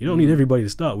 You don't need everybody to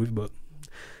start with, but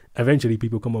eventually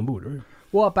people come on board, right?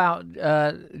 What about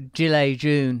Gilets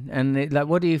Jaunes? And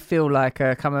what do you feel like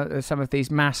some of these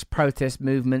mass protest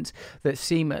movements that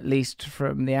seem, at least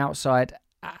from the outside,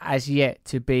 as yet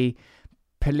to be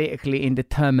politically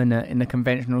indeterminate in the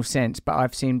conventional sense, but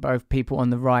I've seen both people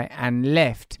on the right and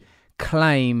left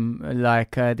claim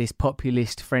this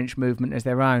populist French movement as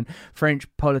their own. French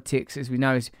politics, as we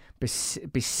know, is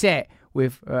beset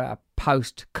with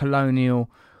post-colonial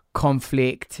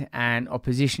conflict and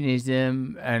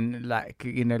oppositionism,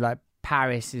 and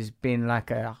Paris has been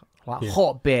a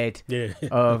hotbed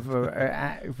of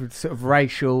sort of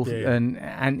racial and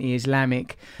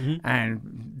anti-Islamic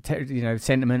and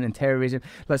sentiment and terrorism.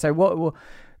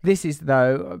 This is,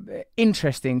 though,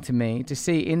 interesting to me to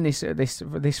see in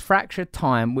this fractured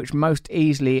time, which most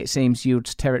easily, it seems,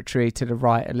 yields territory to the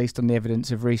right, at least on the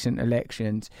evidence of recent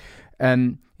elections.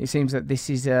 it seems that this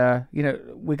is,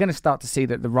 we're going to start to see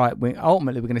that the right wing,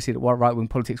 ultimately we're going to see that right wing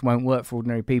politics won't work for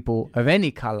ordinary people of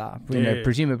any colour.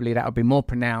 Presumably that would be more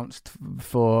pronounced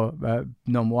for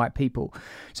non-white people.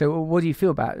 So what do you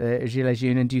feel about Gilets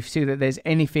Jaunes, and do you see that there's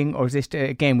anything, or is this,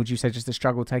 again, would you say just a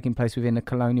struggle taking place within a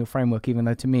colonial framework, even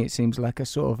though to me it seems like a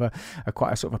sort of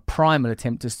quite a sort of a primal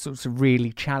attempt to sort of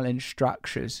really challenge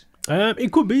structures?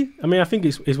 It could be. I mean, I think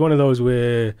it's one of those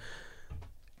where,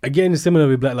 again, similar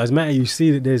with Black Lives Matter, you see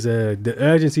that there's the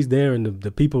urgency's there, and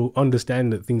the people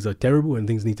understand that things are terrible and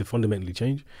things need to fundamentally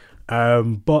change.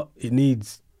 But it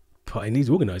needs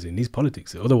organising, it needs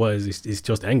politics. Otherwise, it's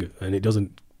just anger, and it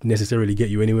doesn't necessarily get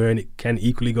you anywhere, and it can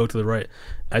equally go to the right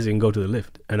as it can go to the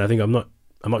left. And I think I'm not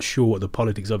sure what the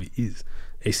politics of it is.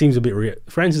 It seems a bit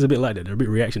France is a bit like that. They're a bit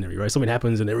reactionary, right? Something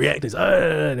happens and they react,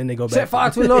 and then they go back. Set fire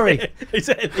to a lorry.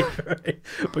 Exactly, right?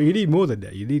 But you need more than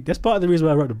that. That's part of the reason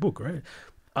why I wrote the book, right?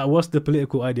 What's the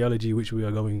political ideology which we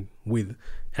are going with?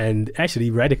 And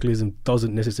actually, radicalism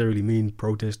doesn't necessarily mean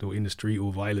protest or in the street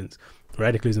or violence.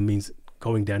 Radicalism means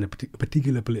going down a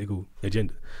particular political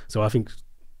agenda. So I think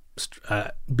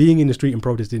being in the street and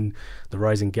protesting the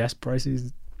rising gas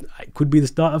prices, it could be the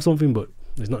start of something, but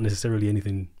there's not necessarily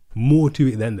anything more to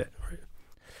it than that, right?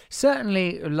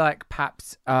 Certainly, like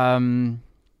perhaps, like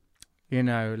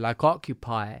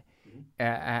Occupy,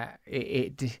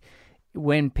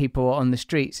 when people are on the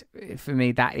streets, for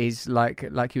me, that is like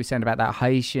you were saying about that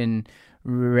Haitian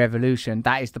revolution.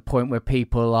 That is the point where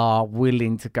people are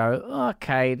willing to go,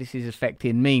 okay, this is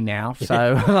affecting me now.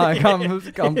 So like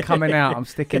I'm coming out. I'm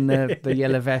sticking the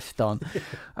yellow vest on.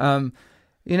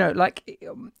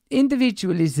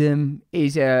 Individualism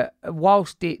is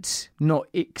whilst it's not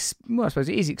I suppose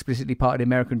it is explicitly part of the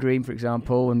American dream, for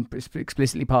example, and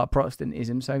explicitly part of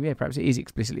Protestantism. So yeah, perhaps it is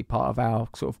explicitly part of our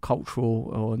sort of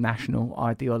cultural or national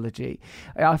ideology.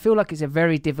 I feel like it's a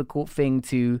very difficult thing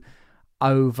to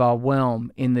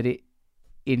overwhelm in that it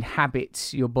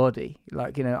inhabits your body.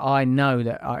 I know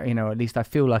that at least I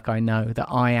feel like I know that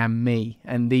I am me,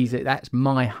 and that's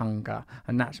my hunger,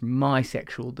 and that's my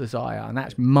sexual desire, and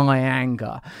that's my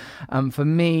anger. For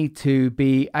me to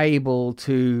be able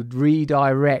to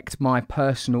redirect my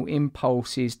personal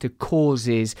impulses to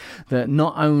causes that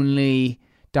not only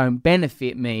don't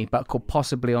benefit me, but could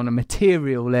possibly on a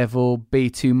material level be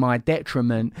to my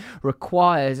detriment,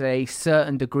 requires a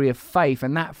certain degree of faith.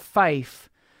 And that faith,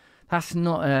 that's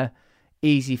not a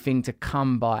easy thing to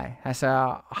come by. That's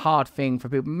a hard thing for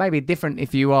people. Maybe different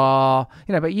if you are,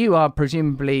 but you are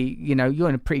presumably, you're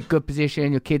in a pretty good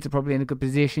position. Your kids are probably in a good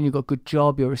position. You've got a good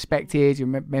job. You're respected. You're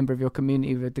a member of your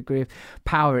community with a degree of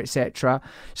power, etc.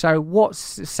 So what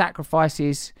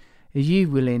sacrifices are you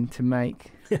willing to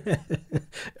make?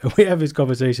 We have this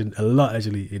conversation a lot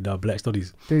actually in our Black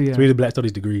Studies. Do you? So we had a Black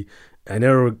Studies degree, and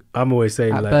I'm always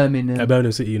saying at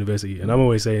Birmingham City University, and I'm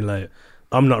always saying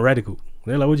I'm not radical.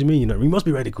 They're like, what do you mean? You must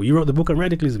be radical. You wrote the book on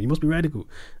radicalism. You must be radical.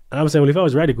 And I'm saying, well, if I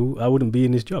was radical, I wouldn't be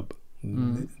in this job.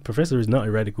 Professor is not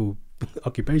a radical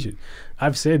occupation.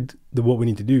 I've said that what we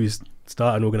need to do is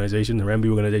start an organisation, the Ramby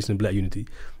Organisation of Black Unity.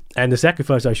 And the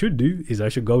sacrifice I should do is I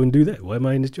should go and do that. Why am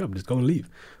I in this job? Just go and leave.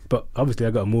 But obviously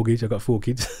I got a mortgage, I got 4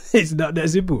 kids. It's not that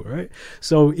simple, right?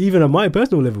 So even on my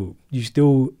personal level,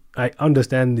 I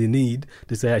understand the need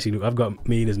to say, actually, look, I've got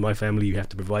me, there's my family, you have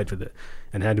to provide for that.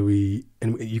 And how do we,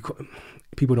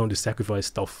 people don't just sacrifice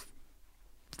stuff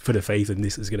for the faith and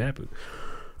this is going to happen.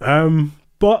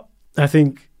 But I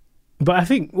think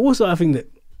that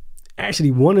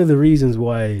actually one of the reasons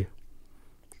why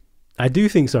I do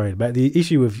think, about the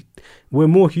issue of we're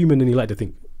more human than you like to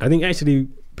think. I think actually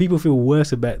people feel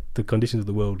worse about the conditions of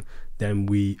the world than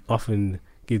we often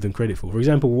give them credit for. For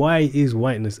example, why is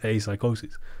whiteness a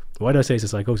psychosis? Why do I say it's a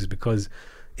psychosis? Because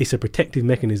it's a protective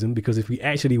mechanism, because if we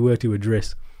actually were to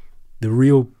address the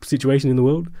real situation in the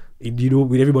world,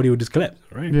 everybody would just collapse,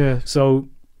 right? Yeah. So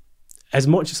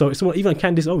even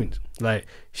Candace Owens, why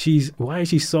is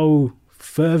she so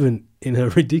fervent in her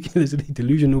ridiculously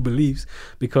delusional beliefs?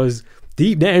 Because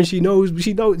deep down she knows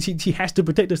she has to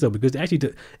protect herself, because actually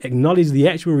to acknowledge the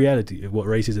actual reality of what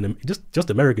racism, just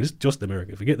America,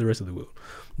 forget the rest of the world,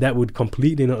 that would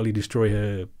completely and utterly destroy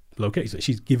her location.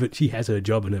 She has her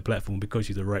job and her platform because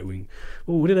she's a right wing.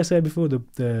 Well, what did I say before?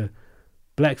 The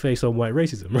blackface on white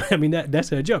racism, right? I mean, that's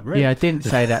her job, right? Yeah, I didn't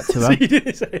say that to her. So you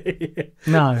didn't say it.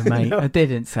 No, mate, no. I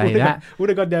didn't say that. Would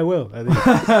have gone down well, I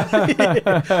think.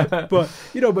 But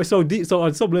so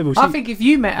on some level, I think if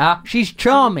you met her, she's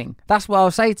charming. That's what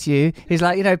I'll say to you. Is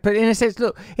but in a sense,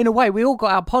 look, in a way, we all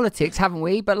got our politics, haven't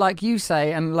we? But like you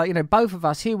say, and both of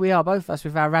us, here we are, both of us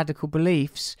with our radical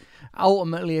beliefs.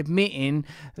 ultimately admitting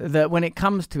that when it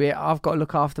comes to it, I've got to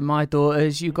look after my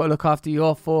daughters, you've got to look after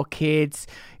your 4 kids,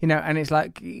 you know, and it's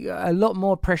like a lot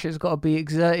more pressure's got to be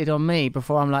exerted on me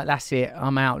before I'm like, that's it,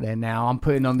 I'm out there now, I'm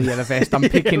putting on the yellow vest, I'm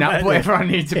picking up whatever I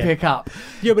need to pick up.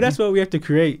 Yeah, but that's why we have to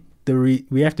create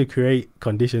we have to create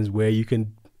conditions where you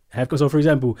can have. So, for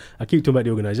example, I keep talking about the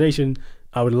organization.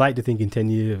 I would like to think in 10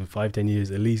 years, 5-10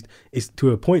 years at least, it's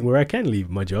to a point where I can leave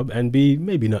my job and be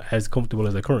maybe not as comfortable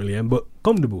as I currently am, but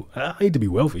comfortable. I need to be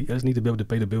wealthy. I just need to be able to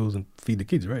pay the bills and feed the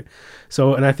kids, right?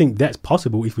 So, and I think that's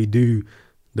possible if we do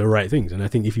the right things. And I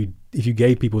think if you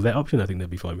gave people that option, I think they'd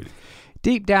be fine with it.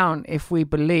 Deep down, if we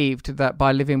believed that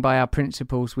by living by our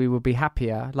principles we would be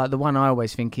happier, like the one I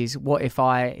always think is, what if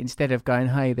I, instead of going,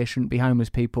 hey, there shouldn't be homeless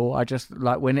people, I just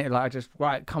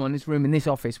right, come on, this room in this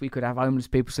office, we could have homeless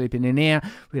people sleeping in here,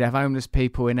 we'd have homeless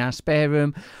people in our spare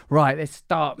room, right, let's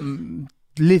start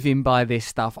living by this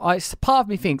stuff. Part of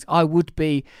me thinks I would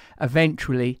be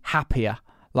eventually happier.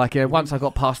 Like, once I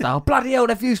got past that, oh, bloody hell,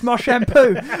 they've used my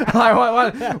shampoo.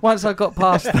 Once I got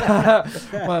past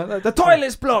the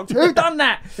toilet's blocked. Who done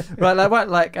that? Right,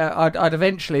 I'd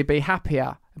eventually be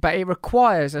happier. But it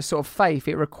requires a sort of faith.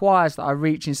 It requires that I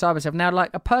reach inside myself. Now, like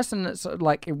a person that's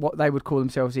like what they would call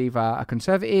themselves either a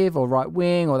conservative or right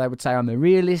wing, or they would say I'm a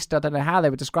realist. I don't know how they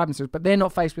would describe themselves, but they're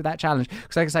not faced with that challenge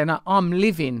because they can say, no, I'm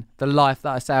living the life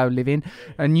that I say I'm living,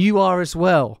 and you are as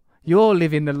well. You're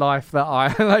living the life that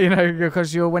I, you know,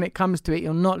 because when it comes to it,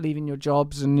 you're not leaving your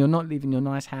jobs and you're not leaving your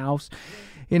nice house.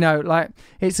 You know, like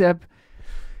it's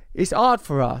hard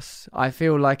for us. I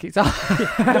feel like it's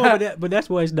hard. No, but that's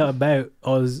why it's not about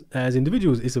us as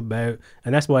individuals. It's about,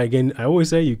 and that's why, again, I always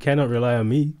say you cannot rely on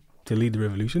me to lead the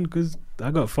revolution because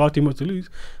I got far too much to lose,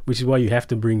 which is why you have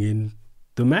to bring in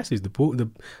the masses, the poor.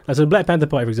 So the Black Panther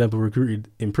Party, for example, recruited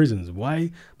in prisons.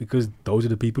 Why? Because those are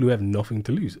the people who have nothing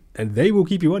to lose, and they will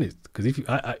keep you honest. Because if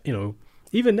you know,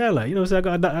 even now, like, you know, so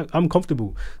I'm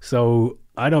comfortable, so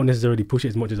I don't necessarily push it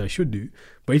as much as I should do.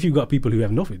 But if you've got people who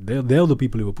have nothing, they're the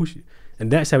people who will push it, and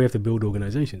that's how we have to build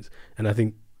organizations. And I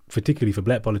think, particularly for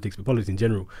Black politics, but politics in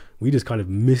general, we just kind of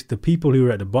miss the people who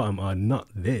are at the bottom are not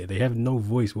there. They have no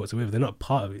voice whatsoever. They're not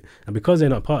part of it, and because they're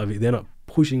not part of it, they're not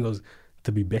pushing us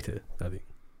to be better, I think.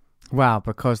 Wow,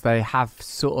 because they have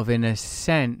sort of, in a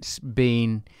sense,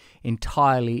 been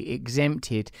entirely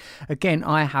exempted. Again,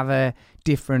 I have a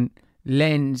different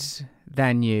lens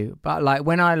than you, but like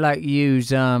when I like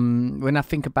use when I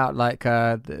think about like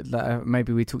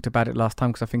maybe we talked about it last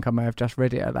time because I think I may have just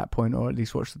read it at that point, or at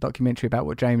least watched the documentary about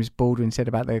what James Baldwin said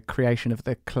about the creation of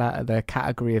the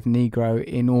category of Negro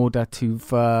in order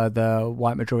for the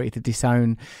white majority to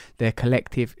disown their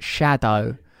collective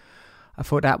shadow. I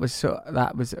thought that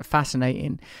was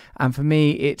fascinating, and for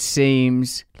me, it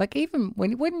seems like even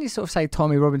when you sort of say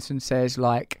Tommy Robinson says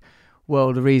like,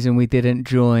 well, the reason we didn't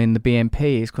join the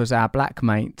BNP is because our black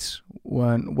mates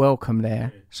weren't welcome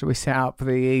there, so we set up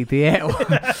the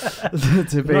EDL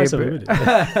to be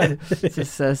nice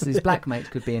so these black mates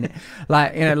could be in it,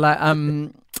 like, you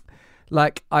know,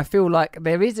 like I feel like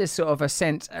there is a sort of a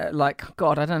sense, like,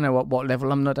 God, I don't know what level.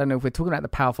 I don't know if we're talking about the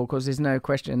powerful, because there's no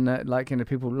question that, like, you know,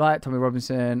 people like Tommy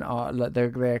Robinson are like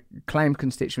their claimed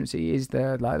constituency is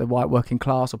the white working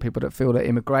class, or people that feel that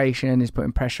immigration is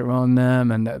putting pressure on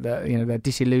them, and that you know, they're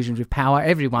disillusioned with power.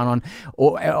 Everyone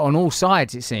on all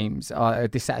sides, it seems, are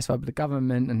dissatisfied with the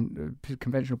government and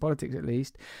conventional politics, at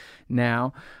least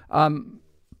now.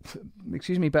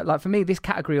 Excuse me, but like for me, this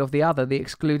category of the other, the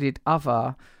excluded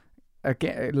other,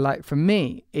 again, like for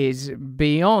me, is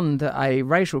beyond a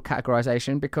racial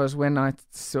categorization, because when I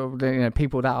sort of, you know,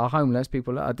 people that are homeless,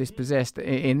 people that are dispossessed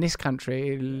in this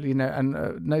country, you know, and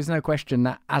there's no question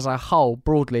that as a whole,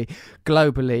 broadly,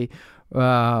 globally,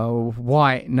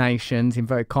 white nations,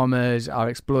 inverted commas, are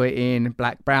exploiting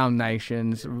black brown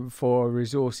nations for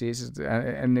resources,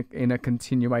 and in a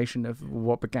continuation of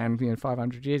what began, you know,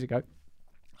 500 years ago.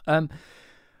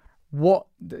 What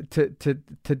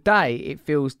today it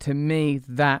feels to me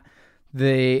that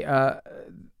the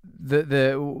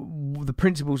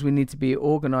principles we need to be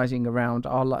organising around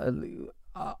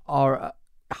are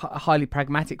highly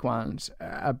pragmatic ones,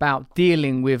 about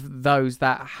dealing with those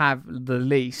that have the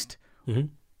least, mm-hmm.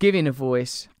 giving a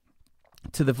voice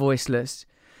to the voiceless,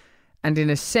 and in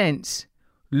a sense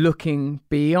looking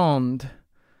beyond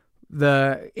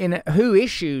who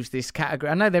issues this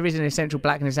category. I know there is an essential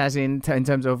blackness, as in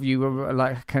terms of you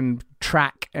like can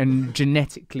track and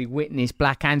genetically witness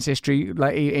black ancestry,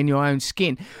 like in your own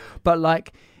skin, but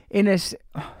like in a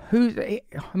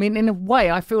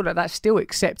way, I feel that that's still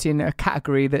accepting a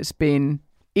category that's been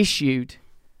issued.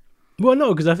 Well,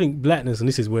 no, because I think blackness, and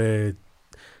this is where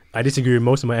I disagree with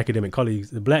most of my academic colleagues.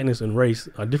 The blackness and race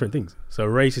are different things. So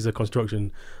race is a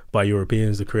construction by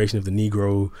Europeans, the creation of the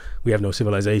Negro. We have no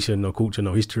civilization, no culture,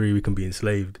 no history. We can be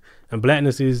enslaved. And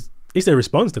blackness it's a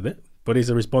response to that, but it's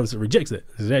a response that rejects it.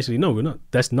 It's actually, no, we're not.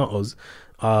 That's not us.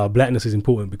 Blackness is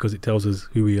important because it tells us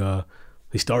who we are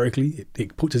historically.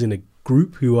 It puts us in a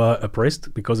group who are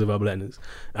oppressed because of our blackness.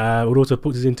 It also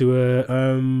puts us into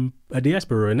a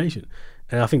diaspora, a nation.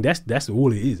 And I think that's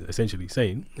all it is essentially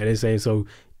saying. And it's saying so.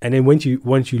 And then once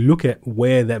you look at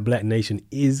where that black nation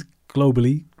is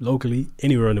globally, locally,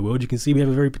 anywhere in the world, you can see we have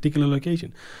a very particular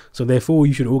location. So therefore,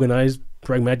 you should organize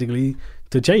pragmatically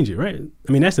to change it, right?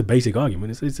 I mean, that's the basic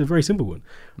argument. It's a very simple one.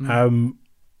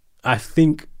 I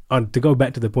think to go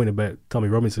back to the point about Tommy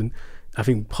Robinson, I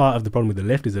think part of the problem with the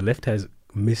left is the left has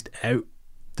missed out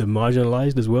the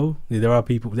marginalized as well. There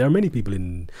are many people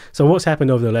so what's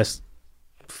happened over the last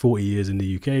 40 years in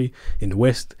the UK, in the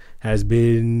West, has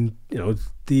been, I don't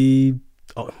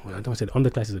say the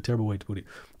underclass is a terrible way to put it.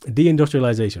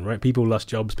 Deindustrialization, right? People lost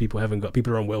jobs, people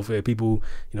are on welfare, people,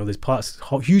 there's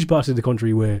huge parts of the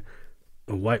country where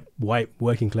white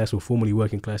working class or formerly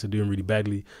working class are doing really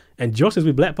badly. And just as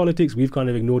with black politics, we've kind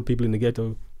of ignored people in the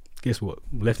ghetto. Guess what?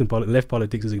 Left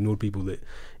politics has ignored people there.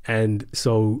 And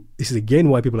so this is again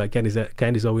why people like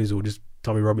Candace Owens or just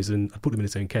Tommy Robinson, I put them in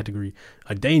the same category,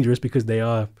 are dangerous because they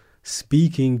are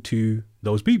speaking to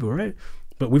those people, right?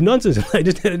 But with nonsense, like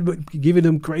just giving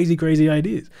them crazy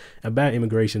ideas about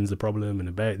immigration's the problem and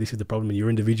about this is the problem and your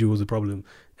individual is the problem.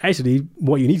 Actually,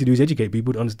 what you need to do is educate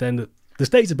people to understand that the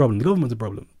state's the problem, the government's the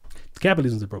problem,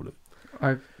 capitalism's the problem.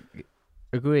 I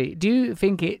agree. Do you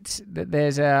think it's that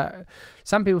there's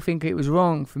some people think it was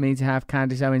wrong for me to have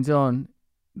Candace Owens on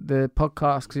the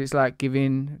podcast because it's like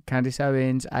giving Candace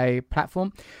Owens a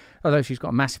platform, although she's got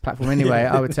a massive platform anyway,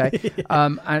 I would say.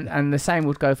 And the same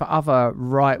would go for other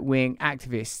right-wing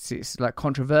activists. It's like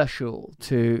controversial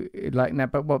to like now,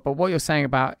 but what you're saying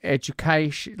about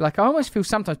education, like I almost feel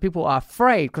sometimes people are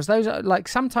afraid because those are like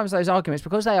sometimes those arguments,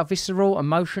 because they are visceral,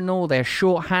 emotional, they're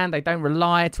shorthand, they don't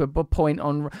rely to a point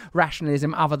on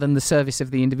rationalism other than the service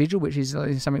of the individual, which is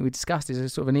something we discussed, is a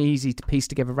sort of an easy to piece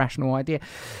together rational idea.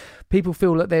 People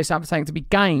feel that there's something to be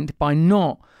gained by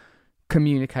not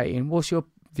communicating. What's your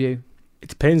view? It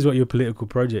depends what your political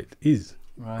project is,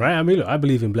 right? I mean, look, I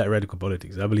believe in black radical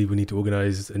politics. I believe we need to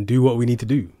organize and do what we need to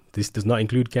do. This does not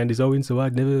include Candace Owens, so I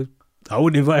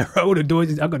wouldn't invite her. I wouldn't do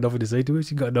it. I've got nothing to say to her.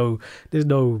 There's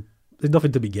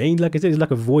nothing to be gained. Like I said, it's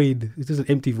like a void. It's just an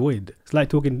empty void. It's like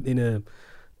talking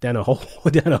down a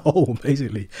hole,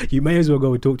 basically. You may as well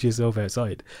go and talk to yourself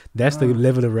outside. That's the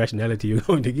level of rationality you're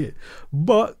going to get.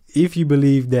 But if you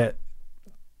believe that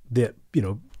the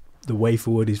way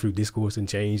forward is through discourse and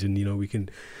change, and we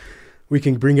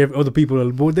can bring other people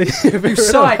on board. You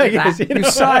sighed at that. You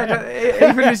sighed,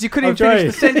 even as you couldn't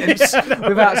finish the sentence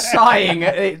without sighing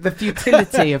at the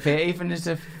futility of it, even as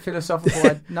a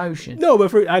philosophical notion. No,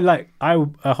 but I'm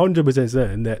 100%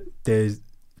 certain that there's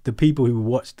the people who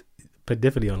watched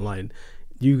definitely online,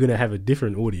 you're going to have a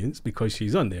different audience because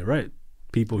she's on there, right?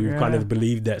 People who kind of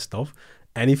believe that stuff.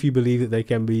 And if you believe that they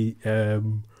can be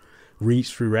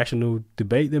reached through rational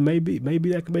debate, then maybe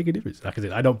that can make a difference. Like I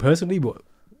said, I don't personally, but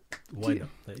why not?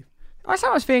 I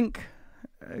sometimes think,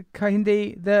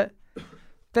 Kehinde, that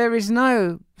there is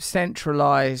no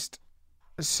centralised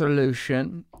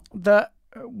solution, that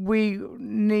we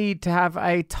need to have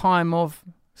a time of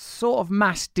sort of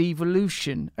mass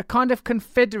devolution, a kind of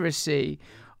confederacy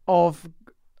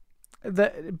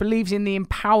that believes in the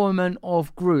empowerment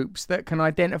of groups that can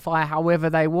identify however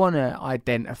they want to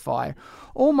identify,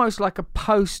 almost like a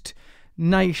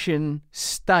post-nation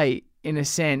state in a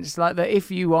sense, like that if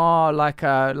you are like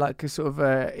a sort of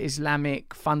a Islamic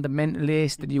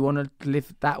fundamentalist and you want to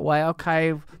live that way,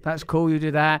 okay, that's cool, you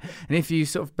do that. And if you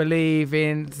sort of believe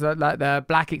in like the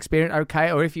black experience,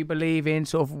 okay, or if you believe in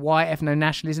sort of white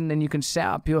ethno-nationalism, then you can set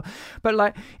up your, but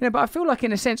I feel like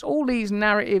in a sense all these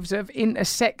narratives have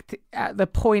intersect at the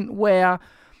point where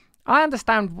I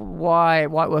understand why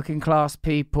white working class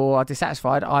people are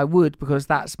dissatisfied. I would, because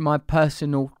that's my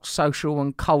personal social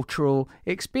and cultural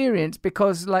experience.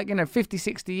 Because 50,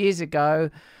 60 years ago,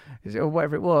 or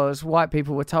whatever it was, white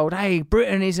people were told, hey,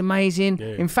 Britain is amazing.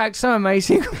 Yeah. In fact, so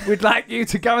amazing, we'd like you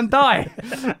to go and die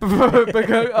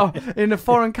in a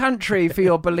foreign country for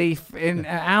your belief in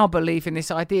our belief in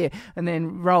this idea. And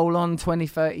then roll on 20,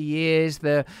 30 years,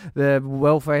 the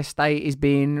welfare state is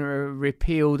being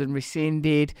repealed and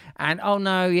rescinded. And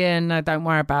don't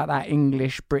worry about that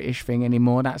English-British thing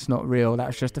anymore. That's not real.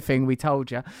 That's just a thing we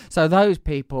told you. So those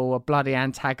people are bloody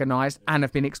antagonised and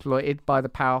have been exploited by the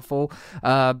powerful.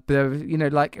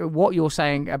 Like what you're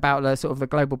saying about the sort of the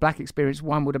global black experience,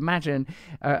 one would imagine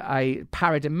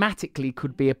paradigmatically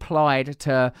could be applied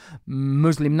to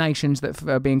Muslim nations that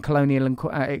are being colonial and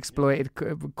exploited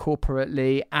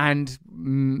corporately, and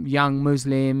young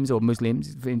Muslims or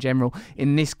Muslims in general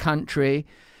in this country.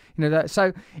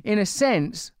 So in a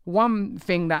sense, one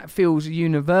thing that feels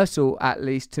universal, at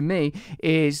least to me,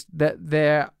 is that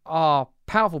there are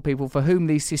powerful people for whom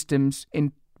these systems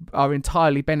are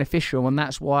entirely beneficial, and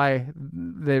that's why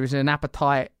there is an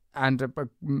appetite and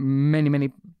many,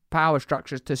 many power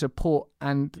structures to support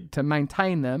and to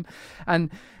maintain them.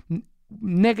 And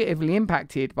negatively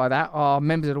impacted by that are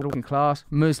members of the working class,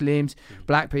 Muslims,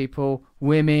 black people,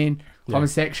 women,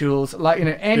 homosexuals,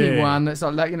 anyone that's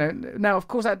now of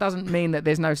course that doesn't mean that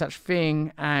there's no such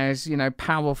thing as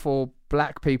powerful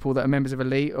black people that are members of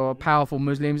elite, or powerful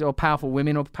Muslims, or powerful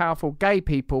women, or powerful gay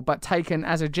people, but taken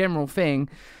as a general thing,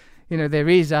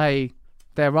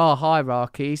 there are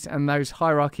hierarchies, and those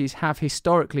hierarchies have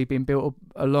historically been built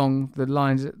along the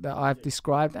lines that I've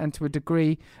described, and to a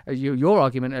degree, your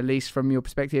argument, at least from your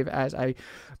perspective as a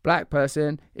black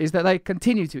person, is that they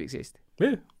continue to exist.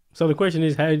 Yeah. So the question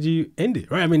is, how do you end it,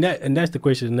 right? I mean, that's the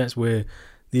question, and that's where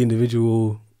the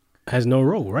individual has no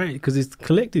role, right? Because it's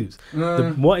collectives.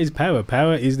 What is power?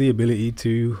 Power is the ability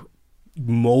to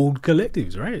mold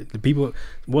collectives, right? The people.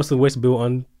 What's the West built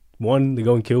on? One, they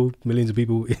go and kill millions of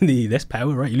people that's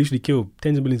power, right? You literally kill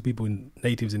tens of millions of people,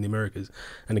 natives in the Americas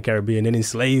and the Caribbean, and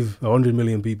enslave 100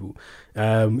 million people.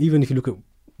 Even if you look at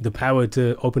the power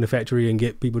to open a factory and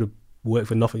get people to work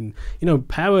for nothing,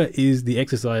 power is the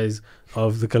exercise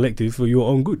of the collective for your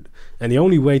own good. And the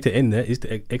only way to end that is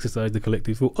to exercise the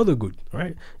collective for other good,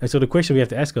 right? And so the question we have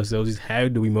to ask ourselves is,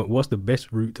 what's the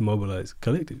best route to mobilize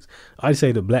collectives? I'd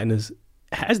say that Blackness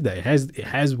has that. It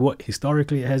has what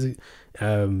historically it has.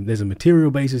 There's a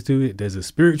material basis to it. There's a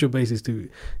spiritual basis to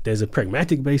it. There's a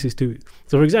pragmatic basis to it.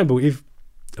 So, for example, if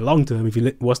long term,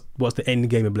 what's the end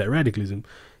game of black radicalism?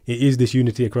 It is this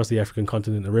unity across the African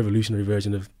continent, a revolutionary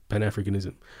version of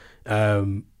Pan-Africanism.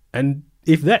 And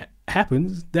if that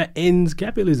happens, that ends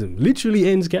capitalism. Literally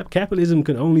ends capitalism.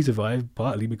 Can only survive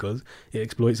partly because it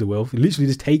exploits the wealth. It literally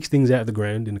just takes things out of the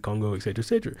ground in the Congo, etc.,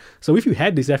 etc. So if you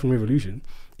had this African revolution,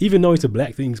 even though it's a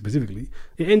black thing specifically,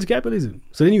 it ends capitalism.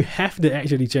 So then you have to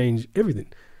actually change everything.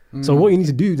 So what you need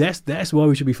to do, that's why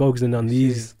we should be focusing on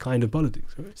these kind of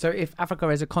politics. Right? So if Africa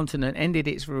as a continent ended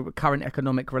its current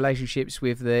economic relationships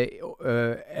with the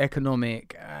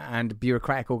economic and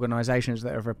bureaucratic organisations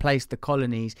that have replaced the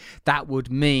colonies, that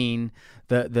would mean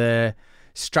that the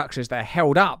structures that are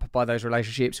held up by those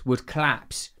relationships would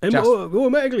collapse. And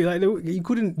automatically,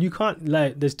 you can't,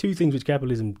 there's two things which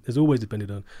capitalism has always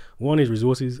depended on. One is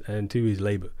resources, and two is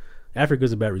labour.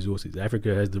 Africa's about resources.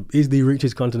 Africa is the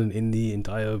richest continent on the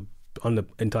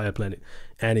entire planet,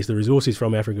 and it's the resources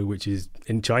from Africa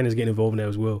and China's getting involved now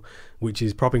as well, which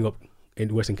is propping up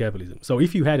in Western capitalism. So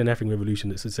if you had an African revolution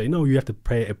that would say, no, you have to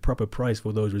pay a proper price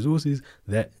for those resources,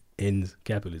 that ends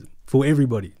capitalism for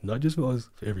everybody, not just for us,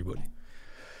 for everybody.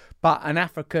 But an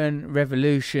African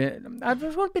revolution, I've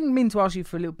been meaning to ask you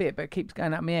for a little bit, but it keeps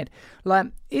going out of my head.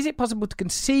 Is it possible to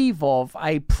conceive of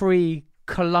a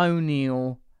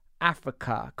pre-colonial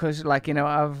Africa? Because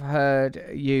I've heard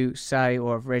you say,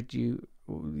 or I've read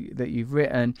that you've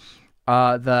written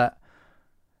that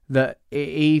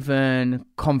even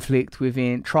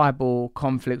tribal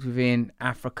conflict within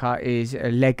Africa is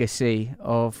a legacy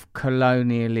of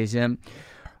colonialism.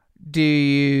 Do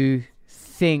you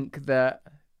think that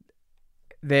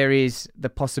there is the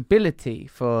possibility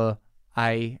for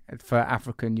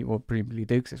African, you presumably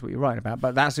do, because that's what you're writing about,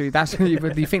 but do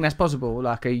you think that's possible,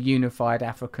 like a unified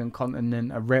African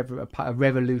continent, a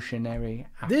revolutionary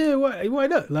Africa? Yeah, why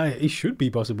not? It should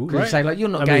be possible, right? You say, you're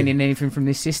not gaining anything from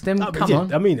this system. Come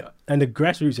on. I mean, and the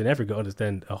grassroots in Africa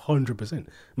understand 100%. I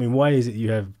mean, why is it you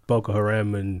have Boko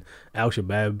Haram and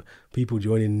Al-Shabaab, people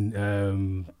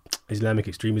joining Islamic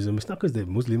extremism? It's not because they're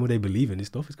Muslim or they believe in this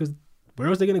stuff. It's because where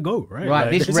else are they going to go, right?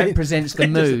 Right, this represents the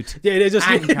mood. They're just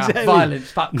anger, exactly. Violence,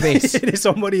 fuck this. There's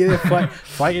somebody there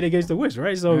fighting against the West,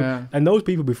 right? So, and those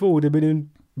people before would have been in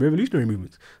revolutionary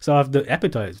movements. So if the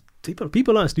appetites,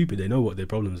 people aren't stupid. They know what their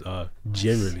problems are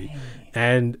generally.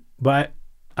 But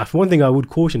one thing I would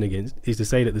caution against is to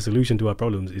say that the solution to our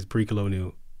problems is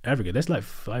pre-colonial Africa. That's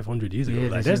 500 years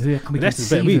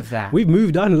ago. We've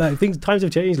moved on. Times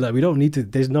have changed. We don't need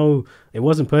to. It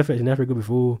wasn't perfect in Africa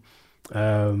before.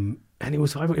 And it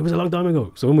was a long time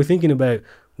ago. So when we're thinking about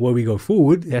where we go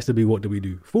forward, it has to be what do we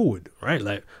do forward, right?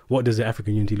 Like, what does the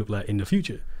African unity look like in the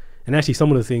future? And actually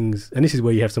some of the things, and this is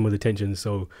where you have some of the tensions.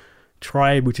 So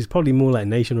tribe, which is probably more like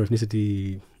nation or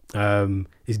ethnicity,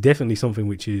 is definitely something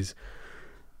which is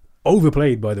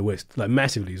overplayed by the West, like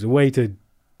massively. It's a way to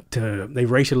they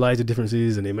racialized the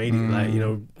differences, and they made it like, you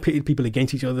know, pitted people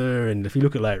against each other. And if you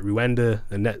look at like Rwanda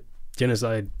and that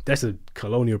genocide, that's a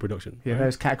colonial production. Yeah, right?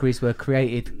 those categories were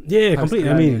created. Yeah, completely.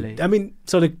 post-colonially. I mean,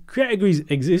 so the categories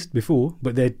exist before,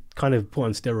 but they're kind of put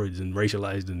on steroids and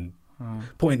racialized and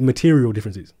put in material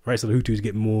differences, right? So the Hutus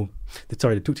get more, the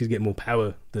Tutsis get more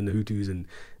power than the Hutus, and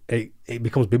it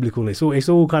becomes biblical. And it's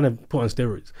all kind of put on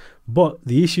steroids. But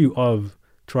the issue of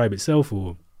tribe itself,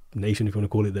 or nation, if you want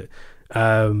to call it that,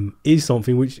 is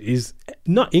something which is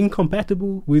not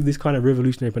incompatible with this kind of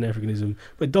revolutionary Pan-Africanism,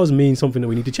 but does mean something that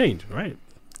we need to change, right?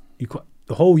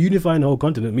 Unifying the whole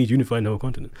continent means unifying the whole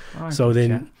continent. So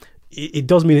then it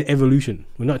does mean an evolution.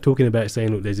 We're not talking about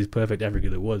saying, look, there's this perfect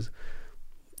Africa that was.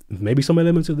 Maybe some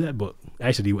elements of that, but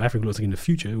actually what Africa looks like in the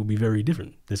future will be very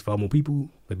different. There's far more people,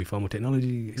 there'll be far more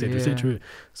technology, etc., etc.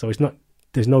 So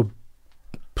there's no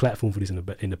platform for this in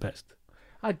the past.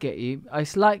 I get you.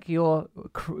 It's like you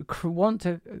want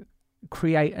to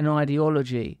create an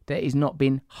ideology that is not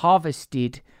been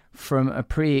harvested from a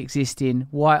pre-existing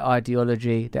white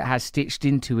ideology that has stitched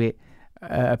into it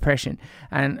oppression.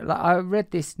 And like, I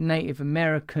read this Native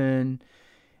American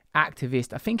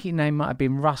activist, I think his name might have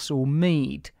been Russell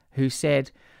Mead, who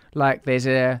said, like, there's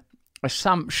a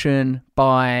assumption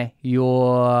by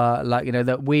your, like, you know,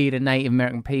 that we, the Native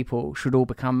American people, should all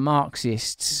become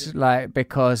Marxists, like,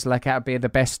 because like that would be the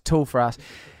best tool for us.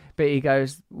 But he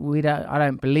goes, I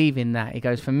don't believe in that. He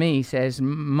goes, for me, he says,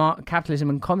 capitalism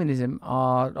and communism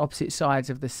are opposite sides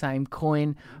of the same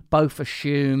coin. Both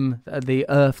assume the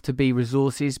earth to be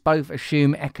resources. Both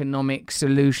assume economic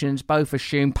solutions. Both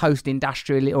assume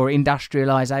post-industrial or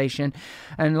industrialization.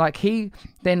 And like he,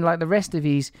 then like the rest of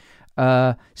his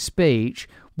speech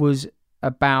was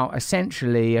about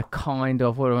essentially a kind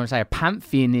of, what do I want to say, a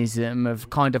pantheism of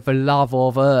kind of a love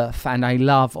of earth and a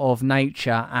love of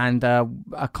nature, and a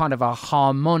kind of a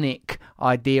harmonic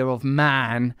idea of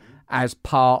man as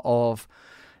part of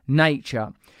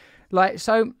nature. Like,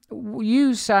 so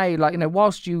you say, like, you know,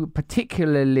 whilst you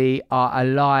particularly are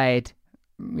allied,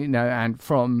 you know, and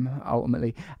from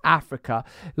ultimately Africa,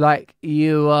 like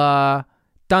you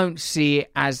don't see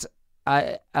it as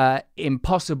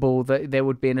impossible that there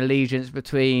would be an allegiance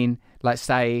between, like,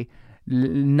 say,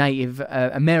 Native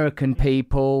American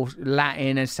people,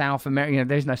 Latin and South America. You know,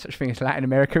 there's no such thing as Latin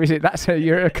America, is it? That's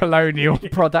a colonial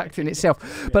product in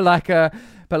itself. But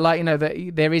you know, that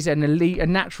there is a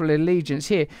natural allegiance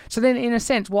here. So then, in a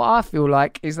sense, what I feel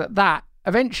like is that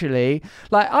eventually,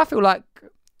 like, I feel like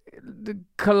the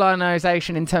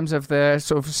colonization in terms of the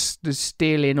sort of the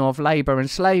stealing of labor and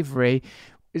slavery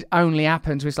only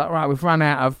happens with, like, right, we've run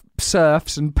out of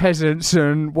serfs and peasants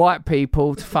and white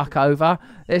people to fuck over,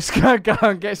 let's go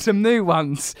and get some new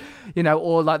ones, you know,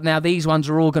 or like now these ones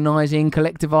are organising,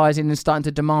 collectivising and starting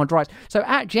to demand rights. So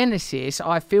at Genesis,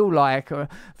 I feel like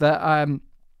that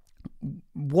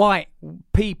white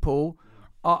people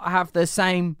have the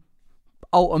same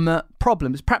ultimate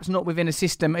problems, perhaps not within a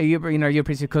system, you know, you're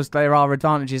pretty, because there are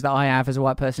advantages that I have as a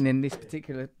white person in this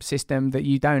particular system that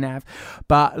you don't have,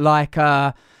 but like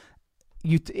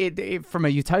from a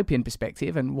utopian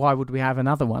perspective, and why would we have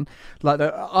another one? Like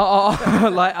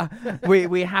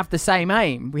we have the same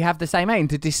aim. We have the same aim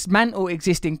to dismantle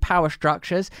existing power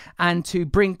structures and to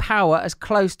bring power as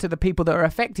close to the people that are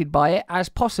affected by it as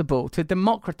possible. To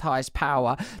democratize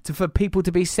power, for people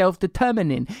to be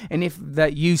self-determining. And if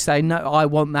that you say no, I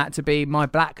want that to be my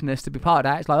blackness to be part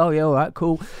of that. It's like, oh yeah, all right,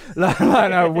 cool.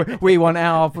 No, we want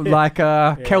our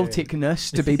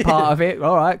Celticness to be part of it.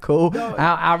 All right, cool.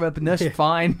 Our Arabness.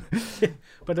 Fine.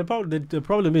 But the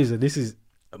problem is that this is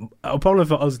a problem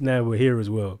for us now. We're here as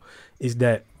well. Is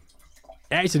that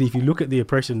actually, if you look at the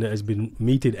oppression that has been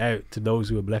meted out to those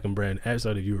who are black and brown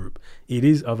outside of Europe, it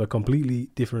is of a completely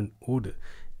different order.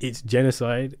 It's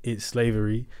genocide, it's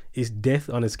slavery, it's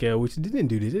death on a scale which they didn't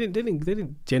do this. They didn't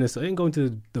genocide. They didn't go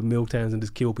into the mill towns and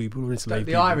just kill people or enslave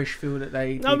people. The Irish feel that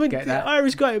they get that. The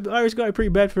Irish got it pretty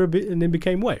bad for a bit and then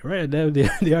became white, right? And now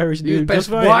the Irish do best just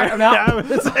fine.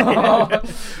 White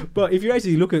But if you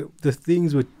actually look at the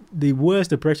things with the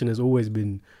worst oppression has always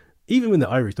been, even with the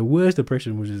Irish, the worst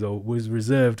oppression was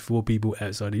reserved for people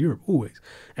outside of Europe, always.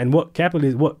 And what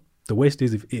the West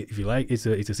is, if you like, it's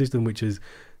a system which is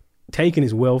taking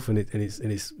its wealth and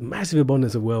its massive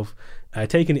abundance of wealth,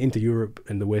 taking it into Europe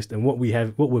and the West, and what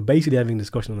we're basically having a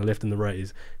discussion on the left and the right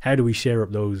is how do we share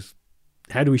up those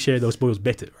how do we share those spoils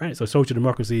better, right? So social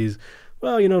democracy is,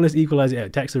 well, let's equalize it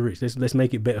out, tax the rich, let's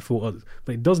make it better for others.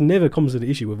 But it never comes to the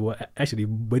issue of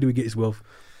where do we get this wealth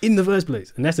in the first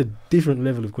place? And that's a different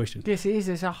level of question. Yes, it is.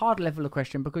 It's a hard level of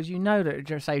question because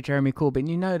that, say, Jeremy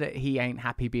Corbyn, that he ain't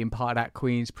happy being part of that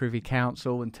Queen's Privy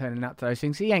Council and turning up to those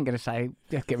things. He ain't going to say,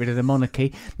 let's get rid of the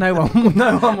monarchy. No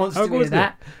one wants to hear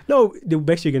that. No, the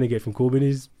best you're going to get from Corbyn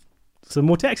is some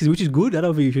more taxes, which is good. I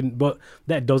don't think you shouldn't, but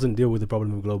that doesn't deal with the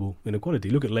problem of global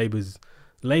inequality. Look at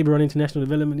Labour on international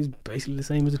development is basically the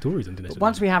same as the Tories on international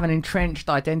Once we have an entrenched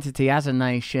identity as a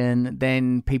nation,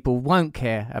 then people won't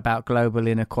care about global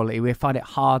inequality. We find it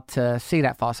hard to see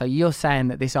that far. So you're saying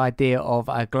that this idea of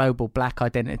a global black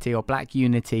identity or black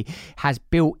unity has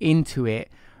built into it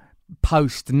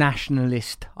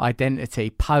post-nationalist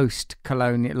identity,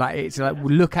 post-colonial. Like it's like,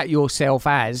 look at yourself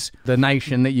as the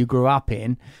nation that you grew up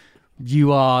in.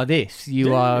 You are this.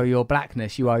 You are your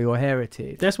blackness. You are your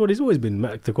heritage. That's what it's always been.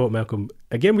 To quote Malcolm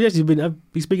again, I've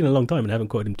been speaking a long time and I haven't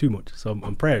quoted him too much, so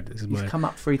I'm proud. This is He's come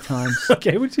up 3 times.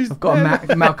 Okay, I've got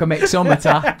a Malcolm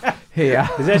Xometer here.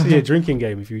 It's actually a drinking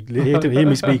game. If you hear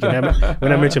me speaking,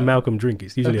 when I mention Malcolm drink,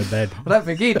 it's usually a bad. I don't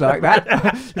think he'd like that.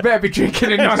 You better be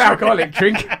drinking a non-alcoholic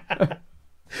drink.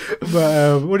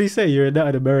 But what do you say? You're not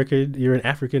an American. You're an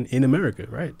African in America,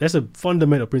 right? That's a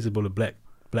fundamental principle of black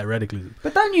radicalism.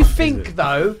 But don't you think,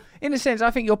 though, in a sense,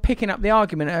 I think you're picking up the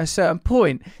argument at a certain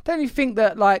point. Don't you think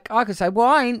that, like, I could say, well,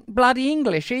 I ain't bloody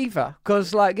English either,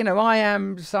 because, like, I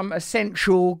am some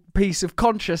essential piece of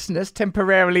consciousness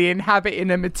temporarily inhabiting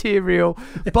a material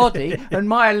body, and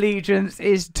my allegiance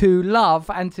is to love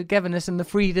and togetherness and the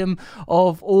freedom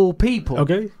of all people.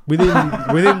 Okay, within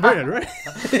Britain, right?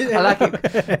 I like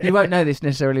it. You won't know this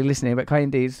necessarily listening, but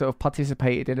Kehinde sort of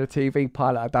participated in a TV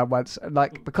pilot I've done once.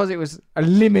 Like, because it was a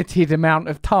limited amount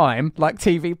of time, like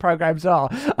TV programs are,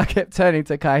 I kept turning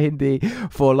to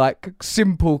Kehinde for like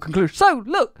simple conclusions.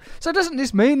 So doesn't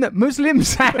this mean that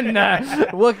Muslims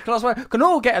and working class white can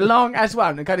all get along as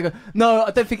one? And Kehinde goes, no,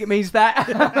 I don't think it means that.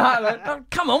 Like, oh,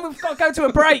 come on, we've got to go to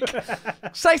a break.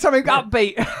 Say something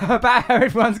upbeat about how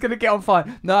everyone's going to get on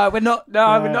fine. No, we're not.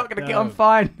 No, we're not going to get on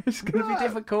fine. It's going to be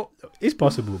difficult. It's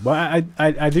possible, but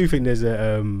I do think there's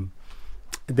an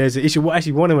issue. Well,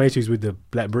 actually, one of my issues with the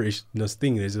black Britishness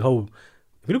thing is the whole.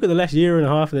 If you look at the last year and a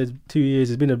half, there's 2 years,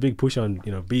 there's been a big push on,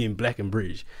 being black and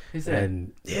British. Is there?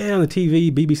 And yeah, on the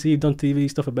TV, BBC have done TV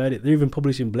stuff about it. They're even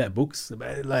publishing black books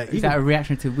about it. Like, is that a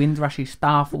reaction to Windrush's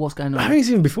stuff or what's going on? I think it's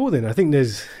even before then. I think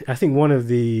one of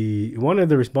the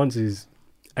responses,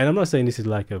 and I'm not saying this is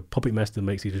like a puppet master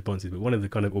makes these responses, but one of the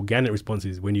kind of organic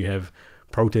responses when you have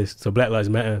protests, so Black Lives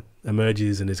Matter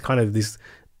emerges and there's kind of this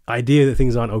idea that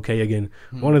things aren't okay again.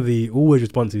 One of the always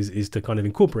responses is to kind of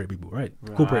incorporate people, right?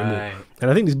 Incorporate more.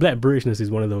 And I think this black Britishness is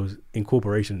one of those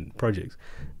incorporation projects.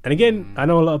 And again, I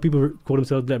know a lot of people call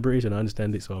themselves black British and I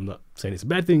understand it, so I'm not saying it's a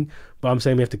bad thing, but I'm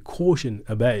saying we have to caution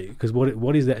about it, because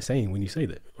what is that saying when you say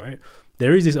that, right?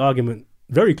 There is this argument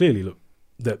very clearly, look,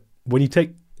 that when you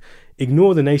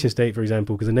ignore the nation state, for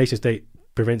example, because the nation state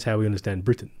prevents how we understand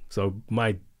Britain. So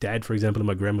my dad, for example, and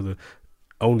my grandmother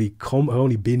only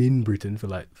been in Britain for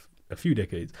like a few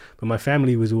decades, but my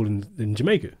family was all in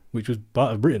Jamaica, which was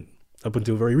part of Britain up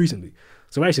until very recently.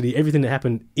 So actually everything that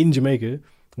happened in Jamaica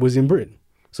was in Britain.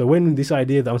 So when this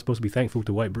idea that I'm supposed to be thankful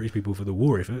to white British people for the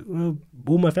war effort, well,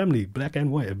 all my family, black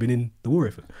and white, have been in the war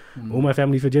effort. All my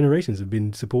family for generations have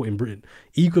been supporting Britain.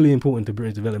 Equally important to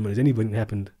Britain's development as anything that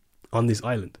happened on this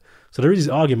island. So there is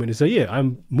this argument to say, yeah,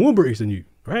 I'm more British than you,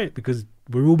 right? Because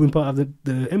we've all been part of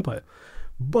the empire.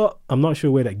 But I'm not sure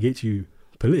where that gets you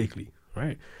politically,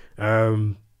 right?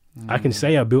 I can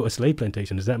say I built a slave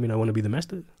plantation. Does that mean I want to be the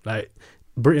master? Like,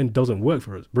 Britain doesn't work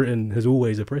for us. Britain has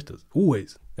always oppressed us,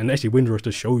 always. And actually, Windrush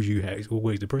just shows you how it's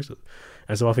always oppressed us.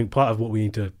 And so I think part of what we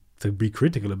need to be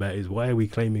critical about is, why are we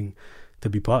claiming to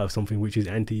be part of something which is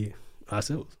anti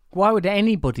ourselves? Why would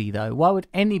anybody, though? Why would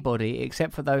anybody,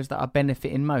 except for those that are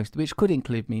benefiting most, which could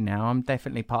include me now? I'm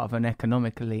definitely part of an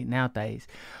economic elite nowadays.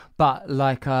 But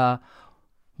like,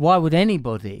 why would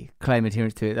anybody claim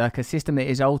adherence to it? Like a system that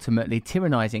is ultimately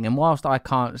tyrannising. And whilst I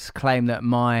can't claim that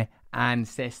my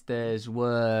ancestors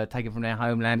were taken from their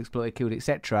homeland, exploited, killed,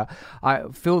 etc., I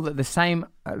feel that the same,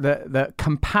 the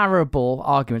comparable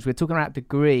arguments, we're talking about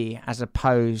degree as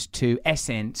opposed to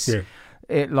essence. Yeah.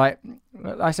 Like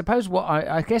when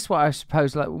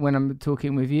I'm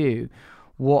talking with you,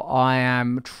 what I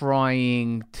am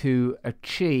trying to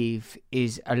achieve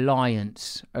is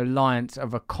alliance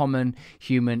of a common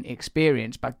human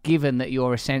experience. But given that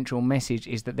your essential message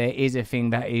is that there is a thing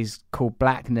that is called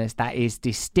blackness that is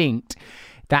distinct,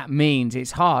 that means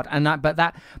it's hard. And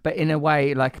but in a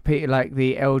way, like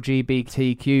the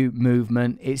LGBTQ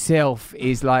movement itself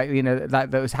is like, you know,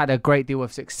 like that has had a great deal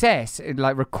of success. It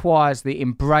like requires the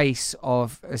embrace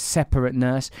of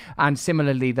separateness, and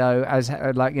similarly though, as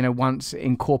like, you know, once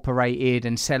incorporated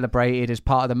and celebrated as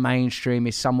part of the mainstream,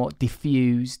 is somewhat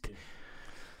diffused.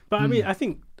 But I mean, I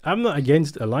think I'm not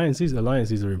against alliances.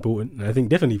 Alliances are important, and I think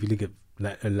definitely if you look at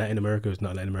Latin America, it's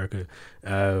not Latin America,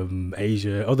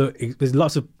 Asia, although there's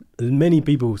many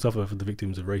people who suffer from the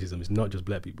victims of racism. It's not just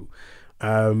black people.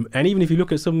 And even if you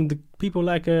look at some of the people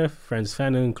like Frantz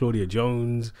Fanon, Claudia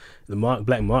Jones, the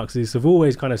black Marxists have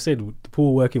always kind of said the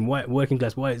poor working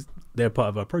class whites, they're part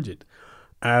of our project.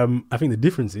 I think the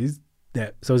difference is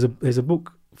that, so there's a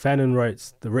book, Fanon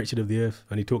writes The Wretched of the Earth,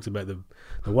 and he talks about the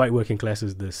white working class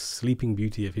as the sleeping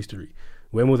beauty of history.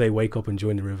 When will they wake up and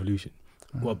join the revolution?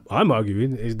 What I'm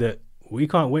arguing is that we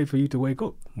can't wait for you to wake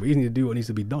up. We need to do what needs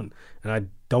to be done. And I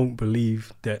don't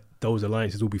believe that those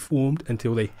alliances will be formed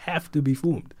until they have to be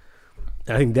formed.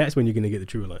 And I think that's when you're going to get the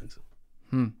true alliance.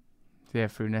 Yeah,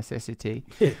 through necessity.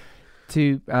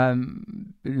 To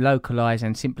localise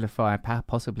and simplify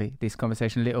possibly this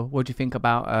conversation a little, what do you think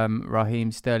about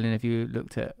Raheem Sterling? Have you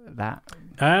looked at that?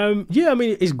 Yeah, I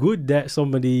mean, it's good that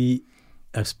somebody,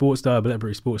 a sports star, Black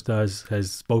British sports stars,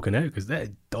 has spoken out, because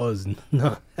that does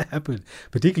not happen,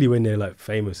 particularly when they're like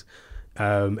famous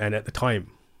and at the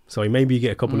time. So maybe you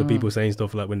get a couple of people saying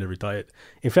stuff like when they're retired.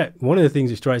 In fact, one of the things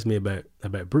that strikes me about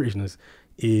Britishness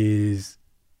is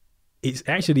it's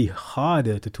actually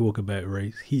harder to talk about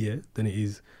race here than it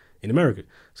is in America.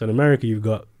 So in America, you've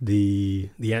got the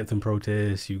anthem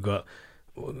protests, you've got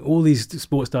all these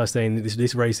sports stars saying this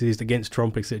racist, against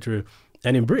Trump, etc.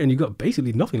 And in Britain, you've got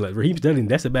basically nothing. Like Raheem Sterling,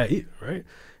 that's about it, right?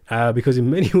 Because in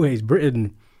many ways,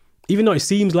 Britain, even though it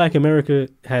seems like America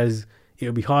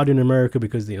it'll be harder in America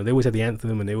because, you know, they always have the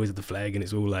anthem and they always have the flag, and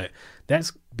it's all like,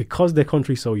 that's because their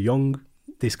country's so young.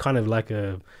 This kind of like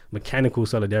a mechanical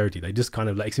solidarity. They just kind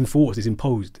of like, it's enforced, it's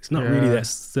imposed. It's not really that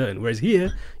certain. Whereas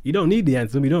here, you don't need the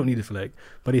anthem, you don't need the flag,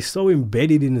 but it's so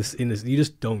embedded in this, you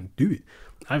just don't do it.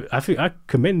 I think I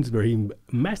commend Raheem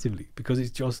massively, because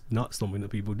it's just not something that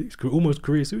people do. It's almost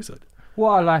career suicide.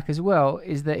 What I like as well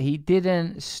is that he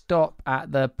didn't stop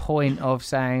at the point of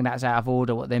saying that's out of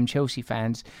order, what them Chelsea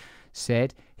fans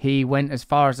said. He went as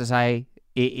far as to say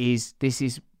this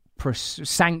is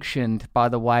sanctioned by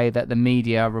the way that the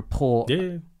media report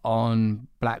on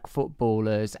black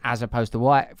footballers as opposed to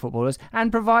white footballers,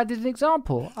 and provided an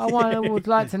example. I would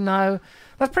like to know,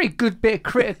 that's a pretty good bit of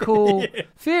critical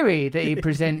theory that he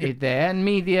presented there, and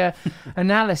media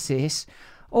analysis.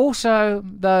 Also,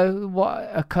 though, what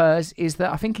occurs is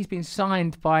that I think he's been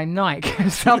signed by Nike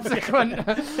subsequent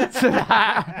to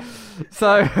that.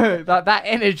 So that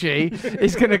energy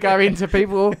is going to go into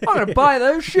people, I'm going to buy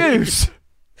those shoes.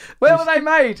 Where were they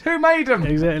made? Who made them?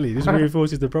 Exactly. This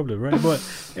reinforces the problem, right? But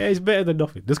yeah, it's better than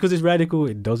nothing. Just because it's radical,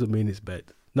 it doesn't mean it's bad.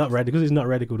 Not radical. Because it's not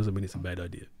radical doesn't mean it's a bad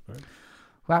idea, right?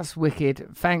 Well, that's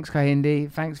wicked. Thanks,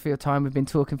 Kehinde. Thanks for your time. We've been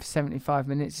talking for 75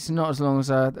 minutes. It's not as long as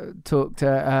I talked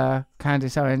to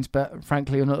Candace Owens, but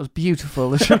frankly, you're not as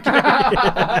beautiful as that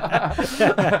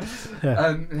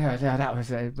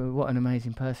was what an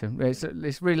amazing person.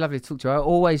 It's really lovely to talk to you. I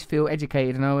always feel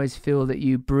educated, and I always feel that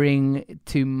you bring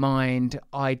to mind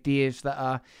ideas that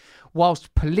are,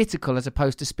 whilst political as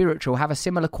opposed to spiritual, have a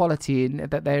similar quality in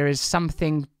that there is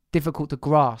something difficult to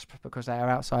grasp because they are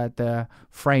outside the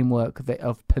framework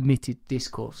of permitted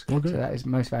discourse. Okay. So that is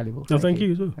most valuable. Thank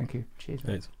you as well. Thank you. Cheers.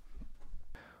 Thanks.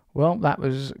 Well, that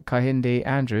was Kehinde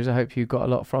Andrews. I hope you got a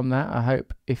lot from that. I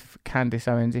hope, if Candace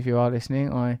Owens, if you are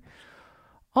listening, I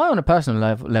on a personal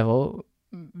level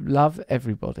love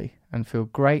everybody and feel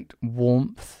great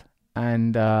warmth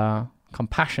and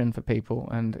compassion for people.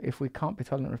 And if we can't be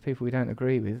tolerant of people we don't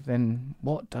agree with, then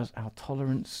what does our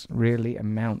tolerance really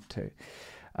amount to?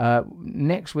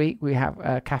 Next week we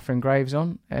have Catherine Graves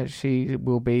on. She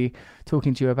will be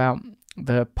talking to you about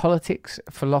the politics,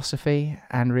 philosophy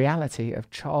and reality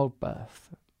of childbirth.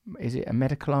 Is it a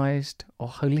medicalised or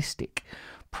holistic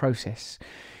process?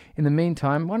 In the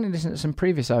meantime, why don't you listen to some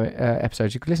previous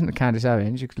episodes? You could listen to Candace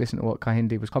Owens, you could listen to what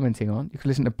Kehinde was commenting on, you could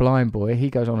listen to Blind Boy, he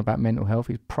goes on about mental health,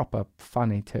 he's proper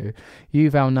funny too.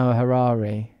 Yuval Noah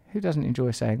Harari, who doesn't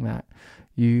enjoy saying that?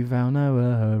 Yuval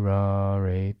Noah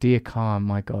Harari. Dear Khan,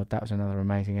 my God, that was another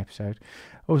amazing episode.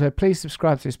 Also, please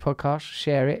subscribe to this podcast,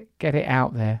 share it, get it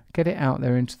out there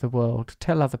into the world.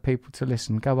 Tell other people to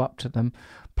listen, go up to them,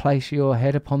 place your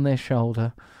head upon their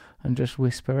shoulder and just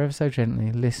whisper ever so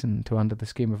gently, listen to Under the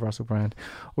Skin with Russell Brand.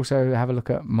 Also, have a look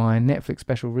at my Netflix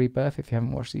special Rebirth if you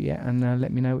haven't watched it yet, and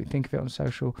let me know what you think of it on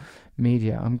social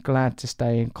media. I'm glad to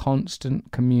stay in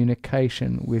constant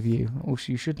communication with you.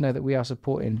 Also, you should know that we are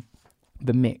supporting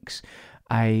The Mix,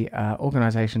 a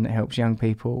organisation that helps young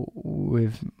people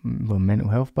with mental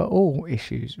health, but all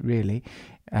issues really.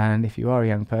 And if you are a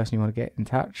young person, you want to get in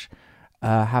touch,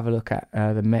 have a look at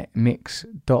the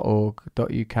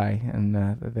mix.org.uk, and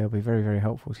they'll be very, very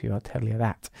helpful to you. I'll tell you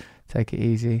that. Take it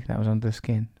easy. That was Under the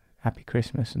Skin. Happy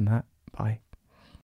Christmas and that. Bye.